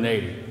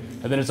 180.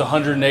 And then it's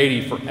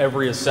 180 for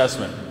every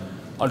assessment.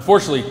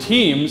 Unfortunately,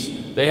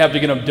 teams, they have to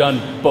get them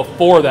done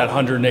before that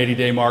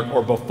 180-day mark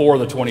or before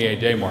the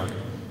 28-day mark.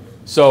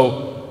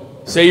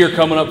 So say you're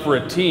coming up for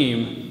a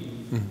team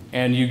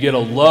and you get a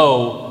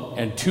low,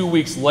 and 2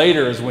 weeks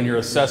later is when your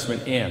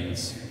assessment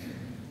ends.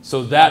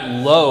 So that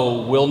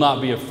low will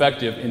not be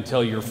effective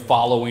until your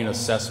following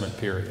assessment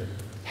period.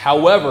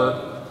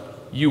 However,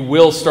 you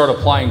will start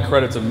applying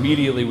credits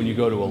immediately when you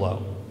go to a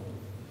low.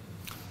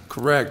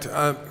 Correct.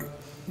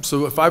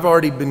 So if I've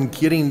already been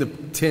getting the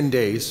 10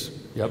 days,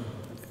 yep,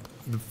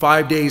 the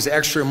 5 days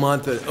extra a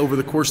month over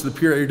the course of the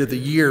period of the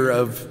year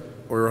of,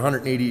 or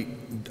 180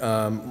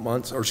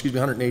 months, or excuse me,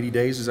 180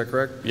 days, is that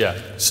correct? Yeah.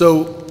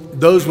 So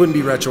those wouldn't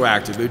be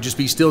retroactive. It would just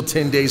be still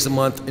 10 days a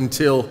month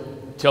until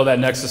that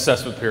next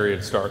assessment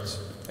period starts.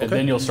 And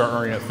then you'll start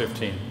earning at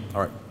 15.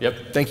 All right.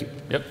 Yep. Thank you.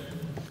 Yep.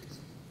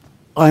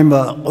 I'm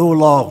old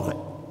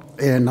law,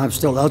 and I'm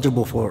still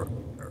eligible for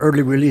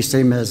early release,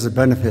 same as the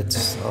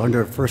benefits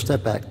under First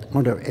Step Act.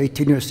 Under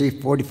 18 U.S.C.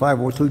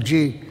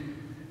 4502G,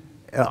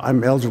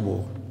 I'm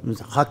eligible.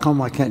 How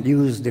come I can't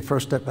use the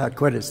First Step Act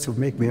credits to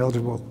make me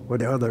eligible for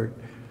the other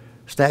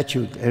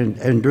statute?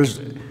 And there's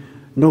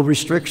no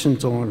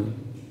restrictions on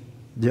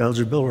the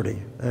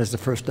eligibility as the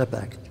First Step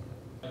Act.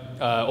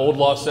 Old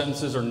law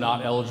sentences are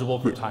not eligible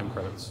for time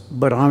credits.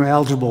 But I'm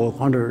eligible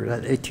under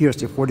that 18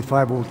 U.S.C.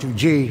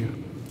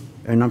 4502G,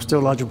 and I'm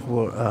still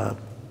eligible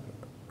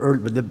for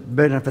the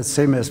benefits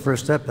same as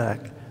First Step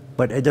Act,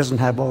 but it doesn't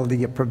have all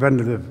the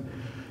preventative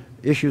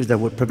issues that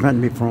would prevent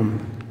me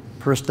from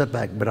First Step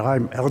Act, but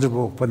I'm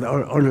eligible for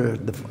under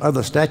the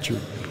other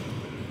statute.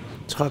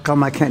 So how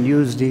come I can't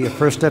use the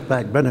First Step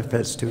Act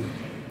benefits to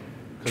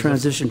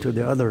transition to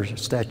the other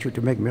statute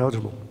to make me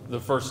eligible? The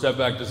First Step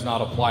Act does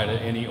not apply to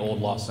any old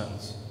law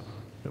sentence.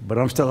 But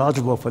I'm still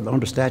eligible for the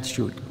under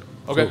statute.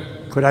 Okay.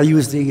 So could I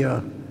use the?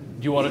 Do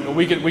you want to?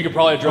 We could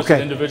probably address Okay.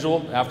 it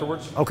individual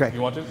afterwards. Okay.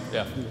 You want to?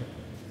 Yeah.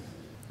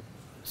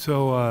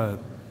 So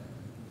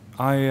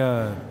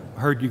I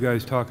heard you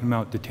guys talking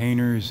about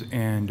detainers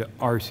and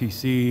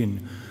RCC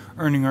and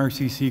earning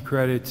RCC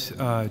credits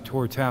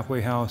towards Halfway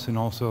House, and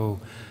also,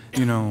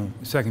 you know,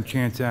 Second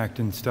Chance Act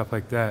and stuff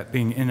like that,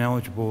 being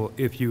ineligible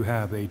if you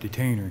have a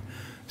detainer.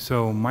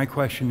 So my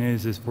question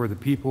is for the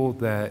people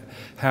that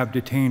have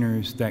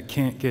detainers that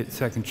can't get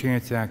Second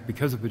Chance Act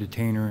because of a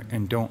detainer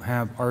and don't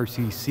have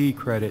RCC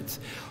credits,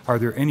 are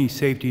there any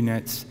safety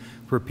nets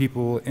for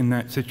people in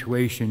that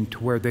situation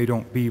to where they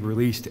don't be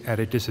released at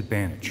a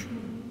disadvantage?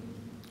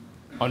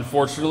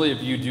 Unfortunately,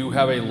 if you do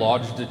have a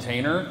lodged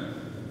detainer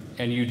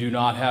and you do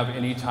not have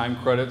any time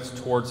credits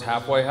towards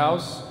Halfway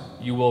House,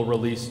 you will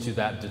release to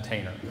that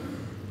detainer.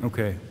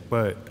 Okay,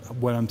 but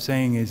what I'm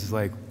saying is,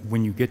 like,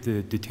 when you get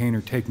the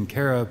detainer taken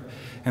care of,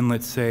 and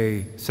let's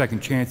say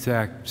Second Chance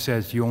Act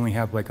says you only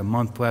have like a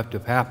month left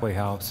of Halfway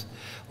House,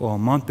 well, a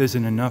month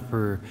isn't enough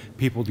for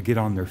people to get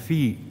on their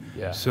feet.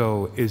 Yeah.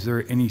 So is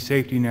there any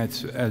safety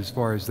nets as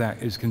far as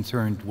that is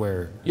concerned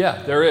where?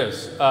 Yeah, there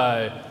is.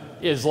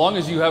 As long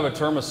as you have a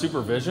term of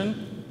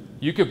supervision,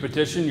 you could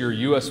petition your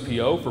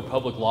USPO for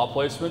public law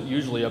placement,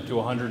 usually up to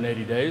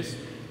 180 days.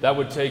 That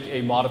would take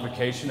a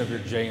modification of your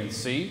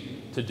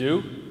J&C to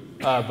do.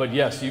 But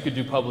yes, you could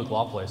do public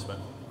law placement.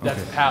 That's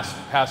Okay.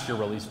 past your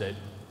release date.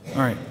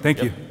 All right,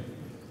 thank you.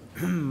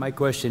 My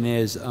question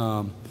is,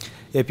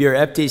 if your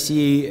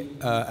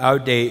FTC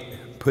out date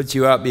puts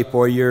you out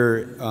before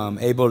you're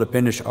able to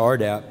finish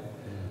RDAP,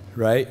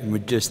 right, and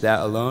with just that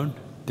alone,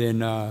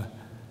 then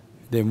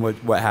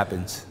what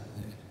happens?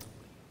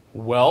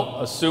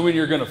 Well, assuming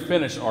you're going to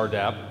finish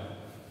RDAP,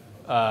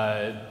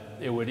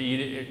 it would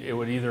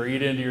either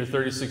eat into your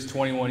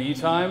 3621E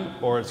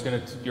time, or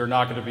you're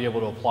not going to be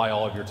able to apply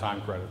all of your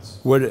time credits.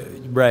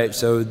 Right,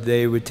 so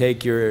they would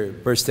take your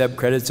first step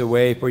credits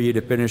away for you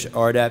to finish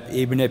RDAP,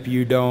 even if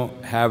you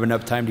don't have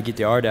enough time to get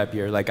the RDAP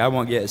year. Like, I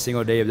won't get a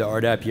single day of the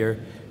RDAP year.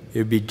 It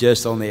would be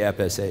just only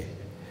FSA.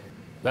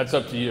 That's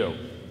up to you.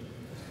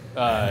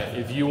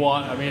 If you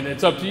want, I mean,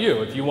 it's up to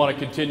you if you want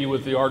to continue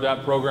with the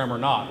RDAP program or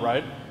not,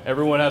 right?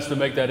 Everyone has to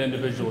make that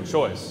individual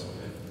choice.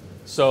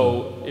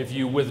 So if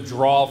you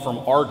withdraw from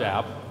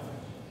RDAP,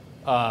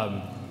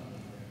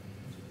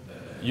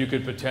 you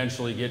could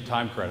potentially get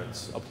time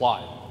credits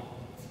applied.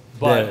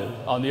 But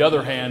on the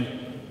other hand,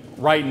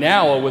 right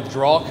now a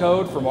withdrawal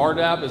code from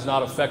RDAP is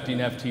not affecting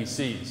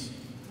FTCs.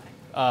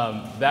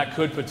 That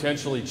could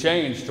potentially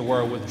change to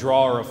where a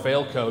withdraw or a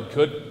fail code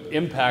could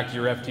impact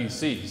your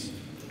FTCs.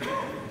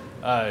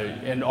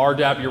 In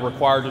RDAP, you're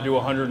required to do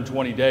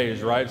 120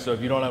 days, right? So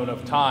if you don't have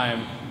enough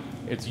time,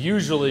 it's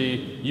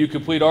usually you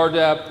complete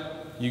RDAP,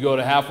 you go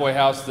to halfway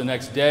house the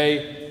next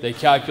day, they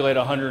calculate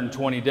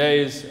 120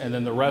 days, and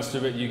then the rest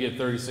of it you get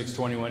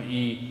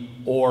 3621E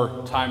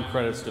or time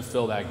credits to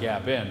fill that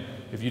gap in.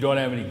 If you don't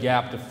have any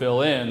gap to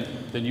fill in,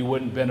 then you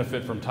wouldn't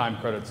benefit from time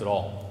credits at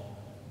all.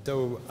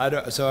 So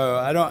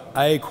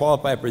I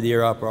qualify for the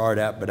year off for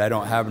RDAP, but I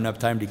don't have enough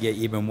time to get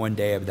even 1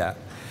 day of that.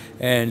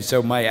 And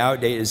so my out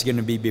date is going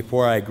to be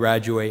before I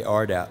graduate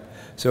RDAP.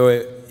 So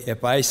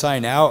if I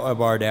sign out of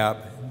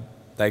RDAP,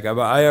 like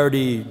I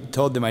already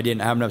told them I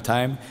didn't have enough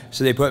time,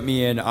 so they put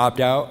me in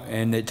opt-out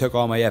and they took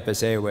all my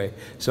FSA away.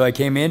 So I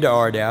came into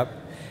RDAP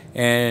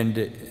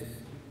and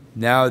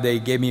now they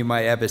gave me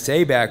my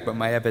FSA back, but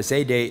my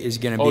FSA date is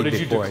going to be before. Oh, did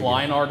you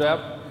decline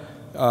RDAP?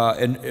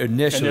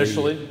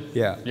 Initially.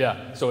 Yeah.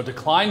 Yeah, so a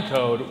decline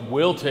code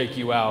will take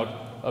you out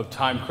of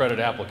time credit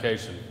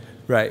application.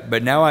 Right,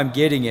 but now I'm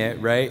getting it,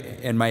 right?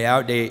 And my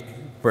out date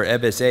for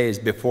FSA is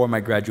before my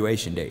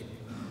graduation date.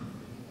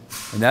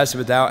 And that's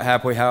without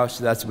halfway house,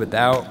 that's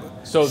without...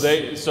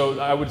 So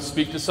I would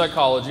speak to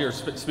psychology or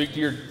speak to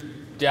your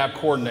DAP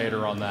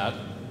coordinator on that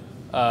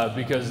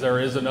because there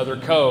is another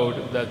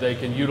code that they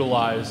can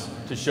utilize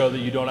to show that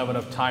you don't have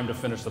enough time to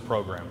finish the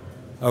program.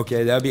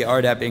 Okay, that would be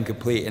RDAP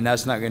incomplete, and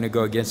that's not going to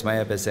go against my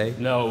FSA?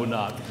 No, it would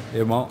not.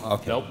 It won't?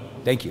 Okay. Nope.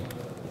 Thank you.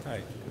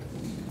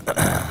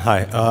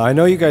 Hi, I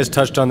know you guys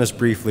touched on this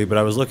briefly, but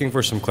I was looking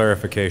for some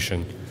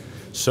clarification.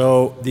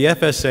 So the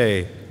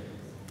FSA,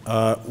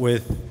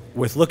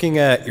 with looking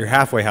at your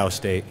halfway house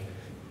date,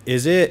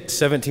 is it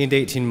 17 to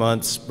 18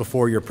 months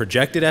before your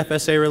projected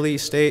FSA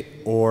release date,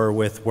 or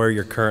with where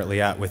you're currently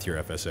at with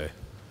your FSA?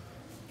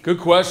 Good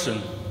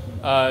question.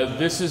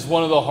 This is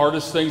one of the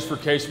hardest things for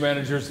case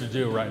managers to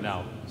do right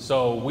now.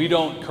 So we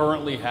don't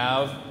currently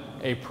have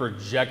a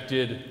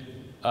projected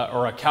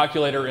or a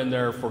calculator in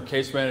there for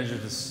case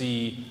managers to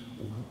see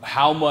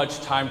how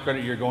much time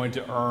credit you're going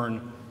to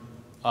earn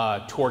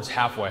towards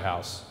halfway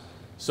house.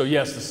 So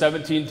yes, the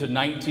 17 to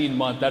 19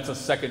 month, that's a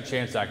Second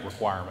Chance Act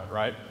requirement,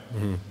 right?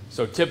 Mm-hmm.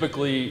 So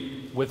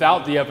typically,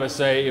 without the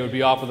FSA, it would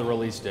be off of the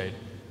release date.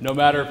 No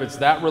matter if it's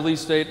that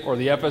release date or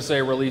the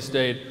FSA release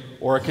date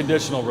or a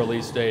conditional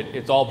release date,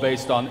 it's all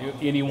based on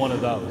any one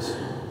of those,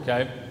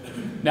 okay?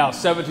 Now,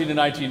 17 to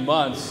 19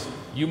 months,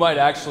 you might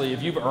actually,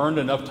 if you've earned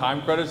enough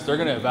time credits, they're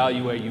gonna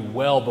evaluate you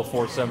well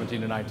before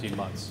 17 to 19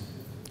 months.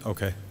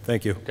 Okay,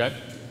 thank you. Okay.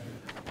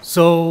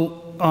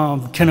 So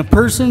can a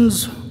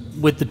person's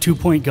with the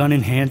 2-point gun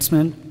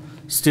enhancement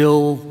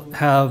still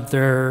have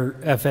their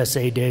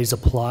FSA days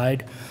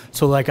applied?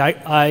 So like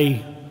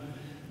I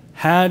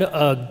had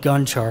a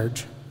gun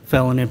charge,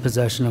 felon in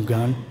possession of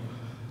gun.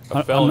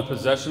 A felon in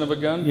possession of a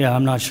gun? Yeah,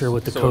 I'm not sure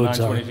what the codes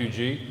are.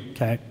 922G?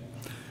 Okay.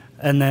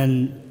 And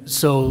then,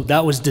 so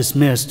that was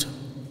dismissed,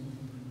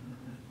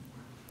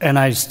 and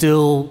I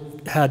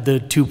still had the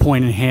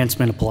 2-point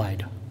enhancement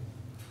applied.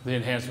 The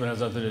enhancement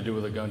has nothing to do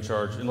with a gun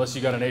charge, unless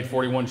you got an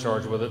 841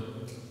 charge with it.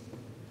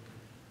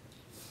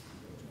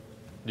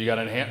 You got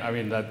an I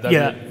mean, that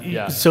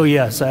yeah. So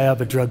yes, I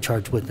have a drug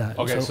charge with that.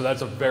 Okay, so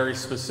that's a very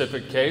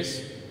specific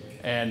case,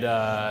 and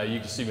you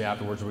can see me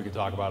afterwards and we can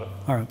talk about it.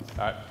 All right.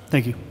 All right.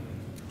 Thank you.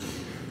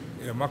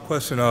 Yeah, my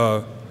question,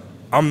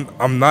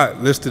 I'm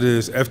not listed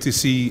as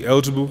FTC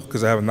eligible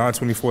because I have a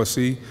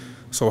 924C.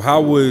 So how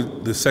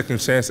would the Second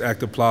Chance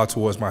Act apply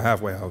towards my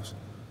halfway house?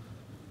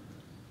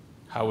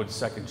 How would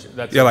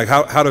that's yeah, like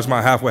how does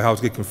my halfway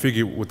house get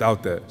configured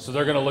without that? So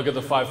they're going to look at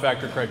the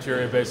 5-factor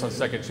criteria based on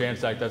Second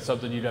Chance Act. That's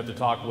something you'd have to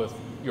talk with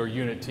your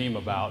unit team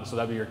about. So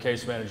that'd be your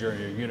case manager and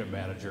your unit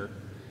manager.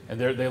 And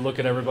they look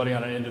at everybody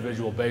on an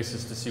individual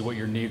basis to see what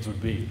your needs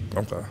would be.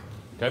 Okay.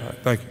 Okay. Right,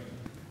 thank you.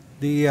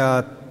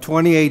 The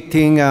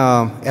 2018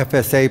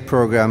 FSA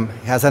program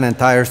has an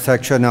entire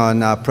section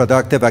on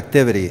productive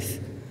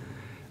activities.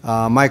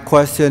 My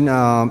question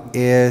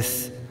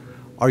is,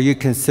 are you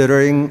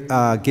considering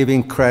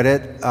giving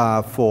credit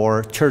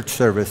for church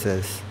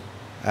services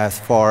as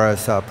far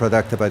as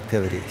productive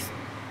activities?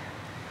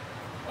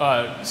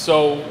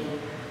 So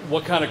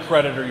what kind of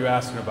credit are you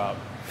asking about?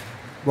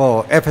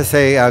 Well,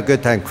 FSA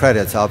good time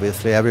credits,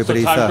 obviously.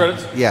 Everybody's... So time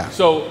credits? Yeah.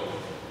 So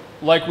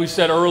like we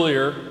said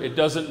earlier, it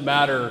doesn't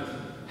matter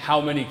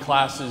how many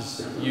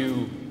classes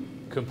you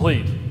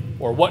complete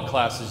or what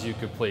classes you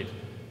complete.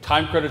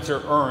 Time credits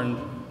are earned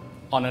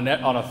on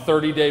a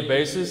 30-day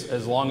basis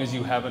as long as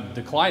you haven't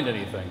declined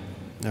anything.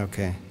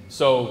 Okay.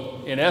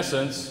 So in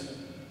essence,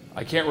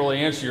 I can't really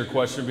answer your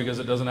question because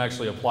it doesn't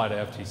actually apply to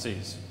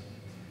FTCs.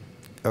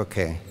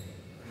 Okay.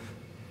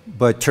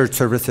 But church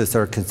services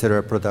are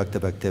considered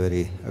productive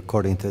activity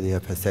according to the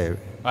FSA.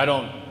 I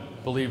don't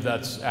believe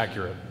that's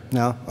accurate.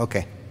 No?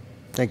 Okay.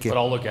 Thank you. But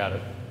I'll look at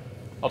it.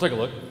 I'll take a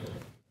look.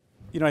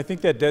 You know, I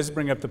think that does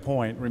bring up the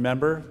point.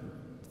 Remember,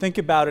 think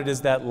about it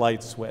as that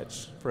light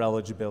switch for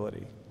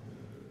eligibility,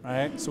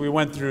 right? So we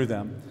went through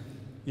them.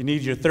 You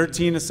need your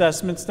 13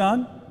 assessments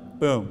done,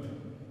 boom.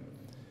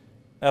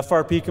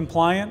 FRP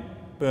compliant,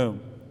 boom.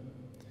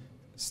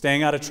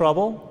 Staying out of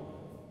trouble,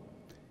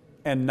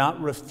 and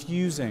not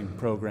refusing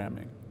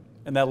programming.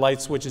 And that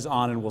light switch is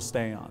on and will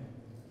stay on,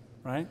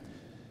 right?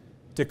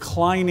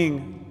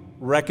 Declining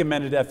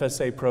recommended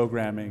FSA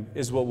programming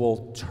is what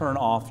will turn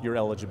off your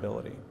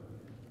eligibility.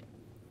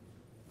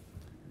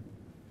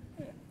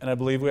 And I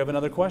believe we have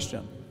another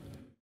question.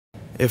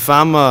 If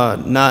I'm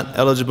not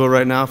eligible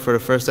right now for the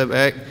First Step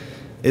Act,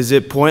 is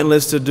it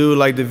pointless to do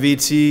like the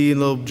VT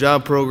little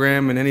job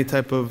program and any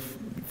type of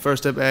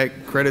First Step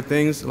Act credit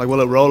things? Like,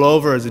 will it roll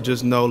over, or is it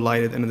just no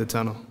light at the end of the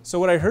tunnel? So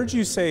what I heard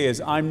you say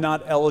is, I'm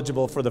not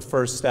eligible for the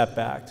First Step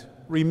Act.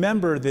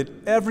 Remember that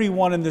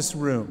everyone in this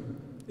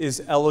room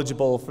is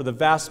eligible for the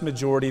vast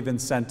majority of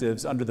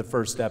incentives under the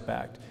First Step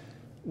Act.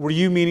 Were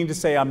you meaning to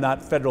say I'm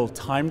not federal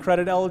time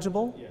credit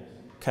eligible? Yes.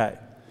 Okay.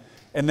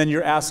 And then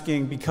you're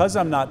asking, because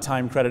I'm not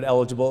time credit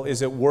eligible,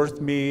 is it worth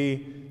me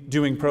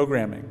doing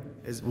programming?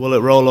 Will it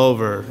roll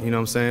over, you know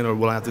what I'm saying, or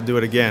will I have to do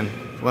it again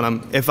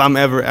if I'm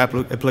ever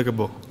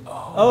applicable?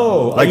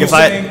 Oh, like are you if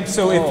saying,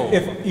 so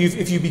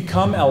if you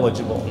become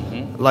eligible.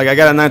 Like I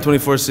got a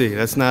 924C,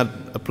 that's not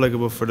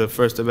applicable for the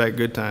First Step Act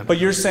good time. But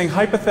you're saying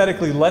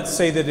hypothetically, let's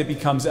say that it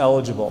becomes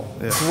eligible.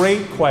 Yeah.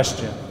 Great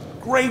question,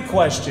 great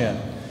question.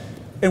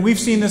 And we've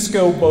seen this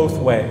go both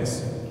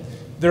ways.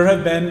 There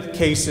have been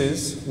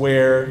cases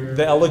where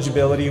the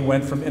eligibility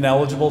went from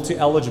ineligible to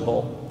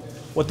eligible.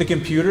 What the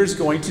computer is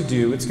going to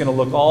do, it's going to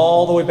look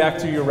all the way back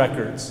through your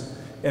records,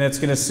 and it's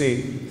going to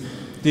see,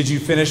 did you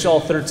finish all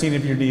 13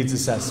 of your needs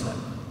assessment?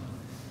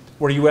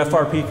 Were you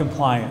FRP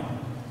compliant?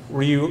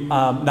 Were you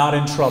not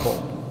in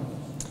trouble?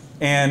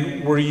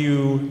 And were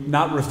you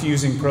not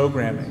refusing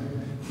programming?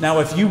 Now,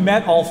 if you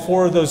met all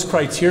 4 of those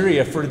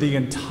criteria for the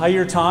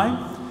entire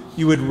time,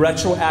 you would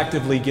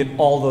retroactively get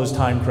all those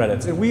time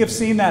credits. And we have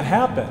seen that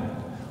happen.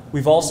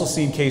 We've also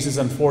seen cases,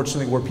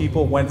 unfortunately, where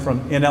people went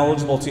from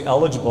ineligible to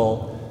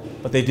eligible,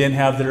 but they didn't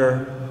have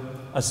their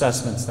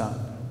assessments done,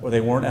 or they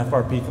weren't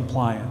FRP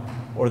compliant,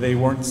 or they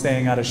weren't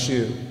staying out of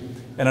SHU.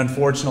 And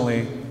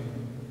unfortunately,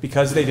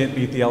 because they didn't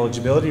meet the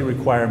eligibility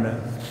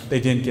requirement, they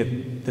didn't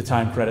get the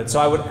time credit. So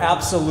I would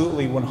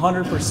absolutely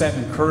 100%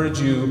 encourage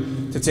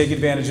you to take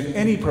advantage of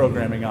any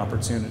programming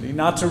opportunity,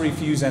 not to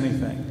refuse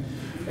anything.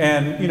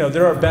 And you know,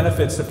 there are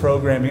benefits to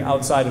programming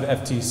outside of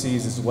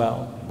FTCs as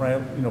well,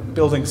 right? You know,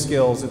 building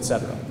skills,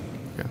 etc.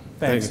 Yeah.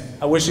 Thanks. Thank you.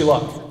 I wish you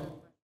luck.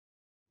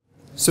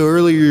 So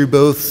earlier you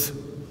both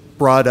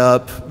brought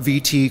up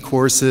VT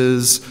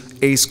courses,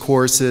 ACE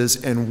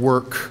courses, and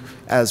work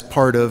as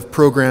part of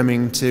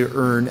programming to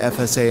earn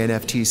FSA and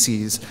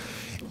FTCs.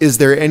 Is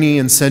there any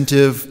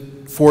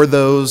incentive for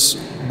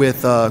those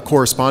with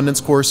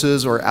correspondence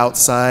courses or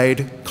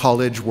outside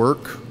college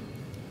work?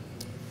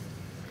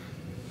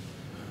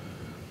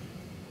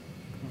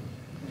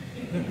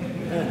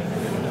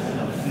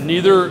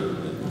 Neither,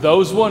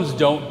 those ones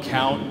don't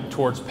count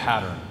towards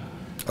pattern.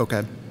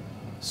 Okay.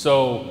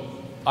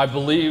 So I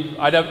believe,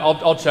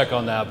 I'll check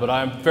on that, but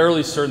I'm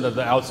fairly certain that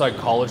the outside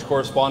college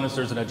correspondence,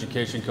 there's an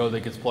education code that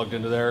gets plugged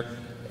into there.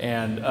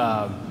 And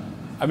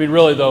I mean,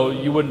 really though,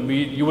 you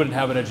wouldn't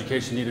have an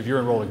education need if you're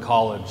enrolled in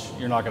college.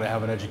 You're not going to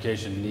have an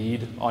education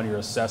need on your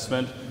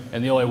assessment,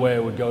 and the only way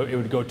it would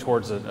go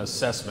towards an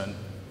assessment,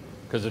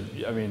 because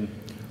I mean.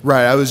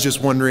 Right. I was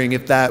just wondering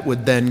if that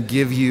would then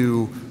give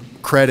you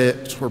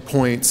credit or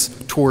points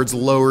towards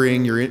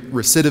lowering your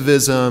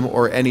recidivism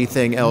or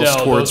anything else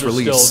towards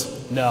release.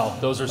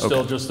 Those are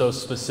still just those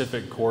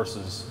specific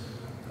courses.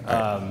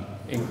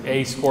 In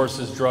ACE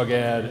courses, drug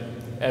ed,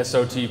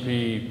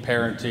 SOTP,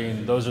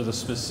 parenting, those are the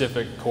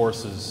specific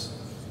courses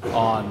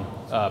on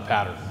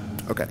pattern.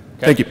 Okay.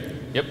 Thank you.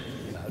 Yep.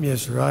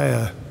 Yes, sir.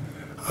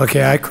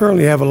 I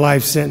currently have a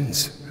life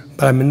sentence,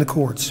 but I'm in the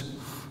courts.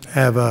 I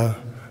have a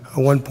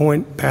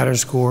 1-point pattern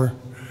score,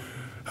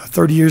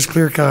 30 years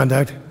clear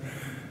conduct.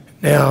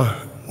 Now,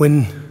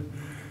 when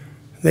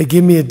they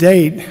give me a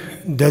date,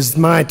 does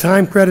my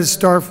time credit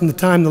start from the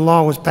time the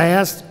law was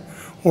passed,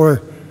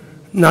 or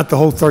not the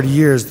whole 30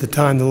 years, the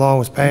time the law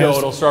was passed? No,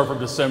 it'll start from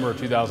December of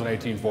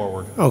 2018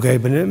 forward. Okay,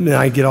 but then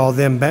I get all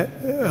them back?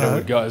 It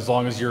would go, as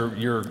long as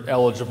you're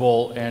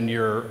eligible and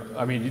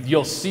I mean,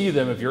 you'll see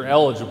them if you're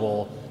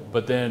eligible,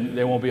 but then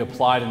they won't be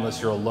applied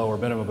unless you're a lower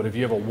minimum. But if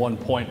you have a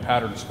 1-point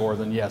pattern score,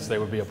 then yes, they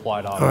would be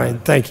applied on. All right,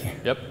 thank you.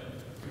 Yep.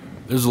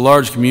 There's a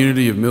large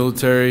community of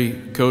military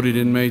coded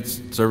inmates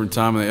serving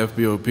time in the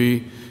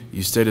FBOP.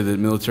 You stated that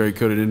military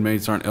coded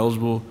inmates aren't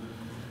eligible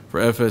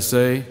for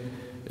FSA.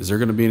 Is there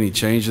going to be any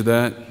change to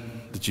that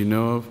you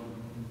know of?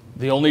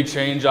 The only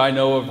change I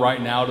know of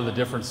right now to the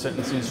different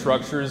sentencing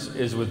structures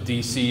is with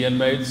DC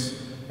inmates,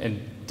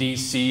 and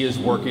DC is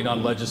working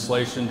on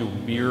legislation to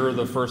mirror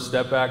the First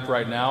Step Act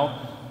right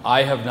now.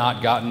 I have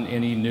not gotten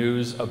any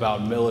news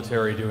about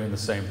military doing the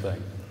same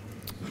thing.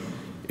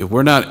 If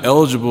we're not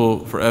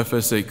eligible for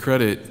FSA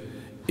credit,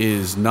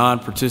 is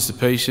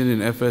non-participation in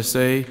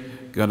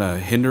FSA gonna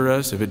hinder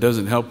us? If it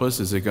doesn't help us,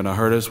 is it gonna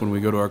hurt us when we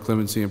go to our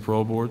clemency and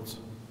parole boards?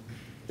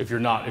 If you're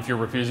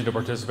refusing to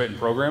participate in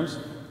programs?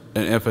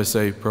 An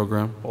FSA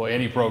program? Well,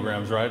 any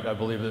programs, right? I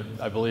believe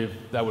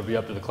that would be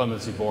up to the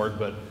clemency board,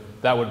 but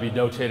that would be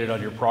notated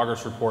on your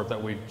progress report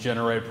that we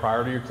generate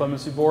prior to your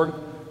clemency board,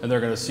 and they're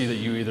going to see that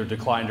you either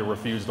declined or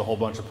refused a whole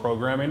bunch of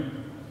programming.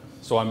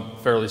 So I'm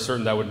fairly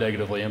certain that would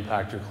negatively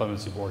impact your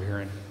clemency board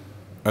hearing.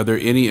 Are there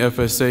any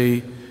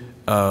FSA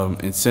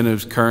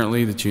incentives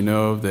currently that you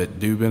know of that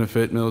do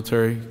benefit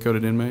military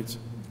coded inmates?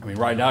 I mean,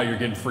 right now you're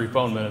getting free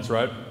phone minutes,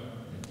 right?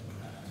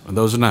 And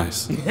those are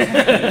nice. All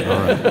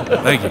right,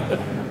 thank you.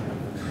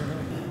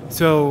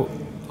 So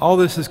all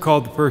this is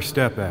called the First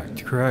Step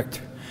Act,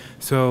 correct?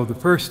 So the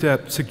first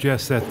step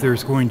suggests that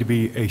there's going to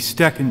be a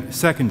second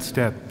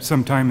step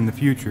sometime in the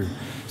future.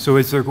 So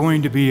is there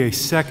going to be a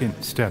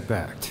second Step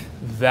Act?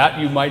 That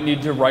you might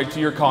need to write to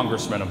your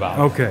congressman about.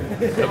 Okay.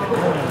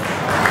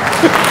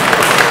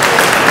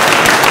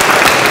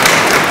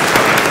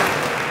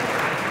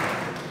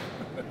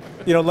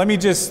 You know, let me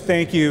just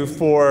thank you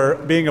for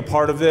being a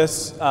part of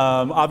this.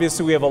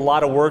 Obviously, we have a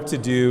lot of work to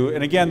do.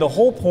 And again, the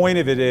whole point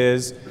of it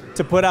is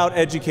to put out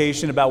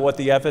education about what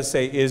the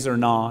FSA is or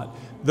not.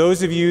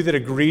 Those of you that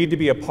agreed to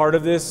be a part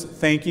of this,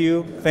 thank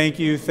you, thank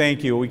you,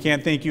 thank you. We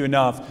can't thank you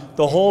enough.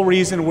 The whole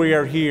reason we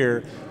are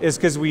here is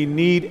because we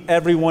need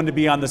everyone to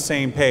be on the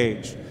same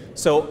page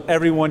so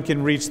everyone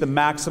can reach the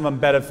maximum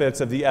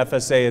benefits of the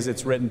FSA as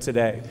it's written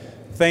today.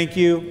 Thank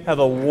you. Have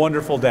a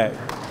wonderful day.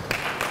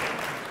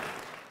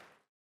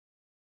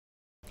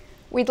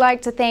 We'd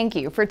like to thank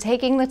you for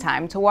taking the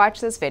time to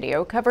watch this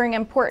video covering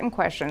important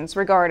questions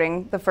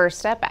regarding the First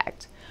Step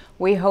Act.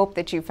 We hope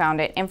that you found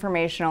it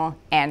informational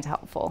and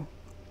helpful.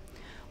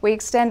 We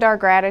extend our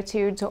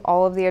gratitude to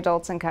all of the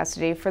adults in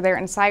custody for their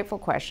insightful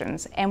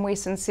questions, and we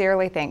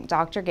sincerely thank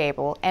Dr.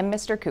 Gabel and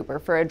Mr. Cooper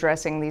for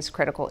addressing these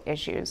critical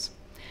issues.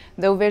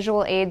 Though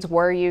visual aids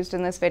were used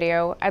in this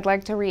video, I'd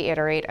like to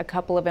reiterate a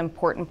couple of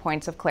important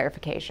points of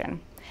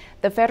clarification.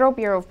 The Federal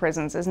Bureau of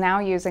Prisons is now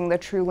using the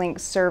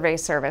TrueLinks survey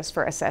service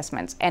for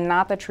assessments and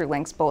not the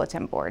TrueLinks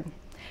bulletin board.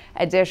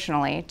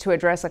 Additionally, to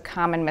address a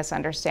common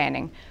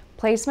misunderstanding,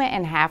 placement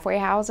in halfway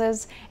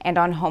houses and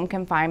on home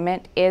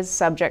confinement is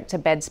subject to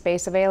bed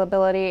space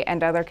availability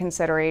and other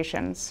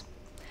considerations.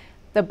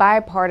 The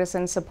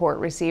bipartisan support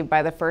received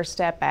by the First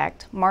Step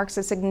Act marks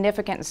a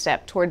significant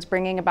step towards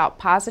bringing about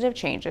positive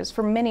changes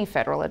for many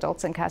federal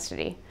adults in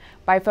custody.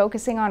 By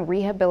focusing on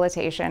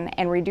rehabilitation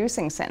and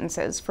reducing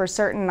sentences for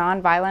certain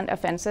nonviolent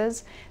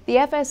offenses, the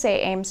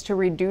FSA aims to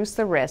reduce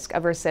the risk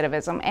of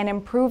recidivism and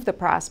improve the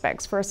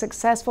prospects for a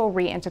successful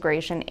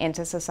reintegration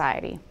into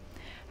society.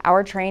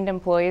 Our trained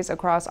employees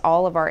across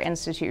all of our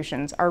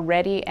institutions are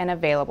ready and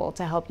available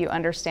to help you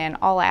understand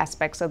all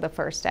aspects of the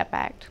First Step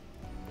Act.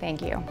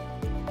 Thank you.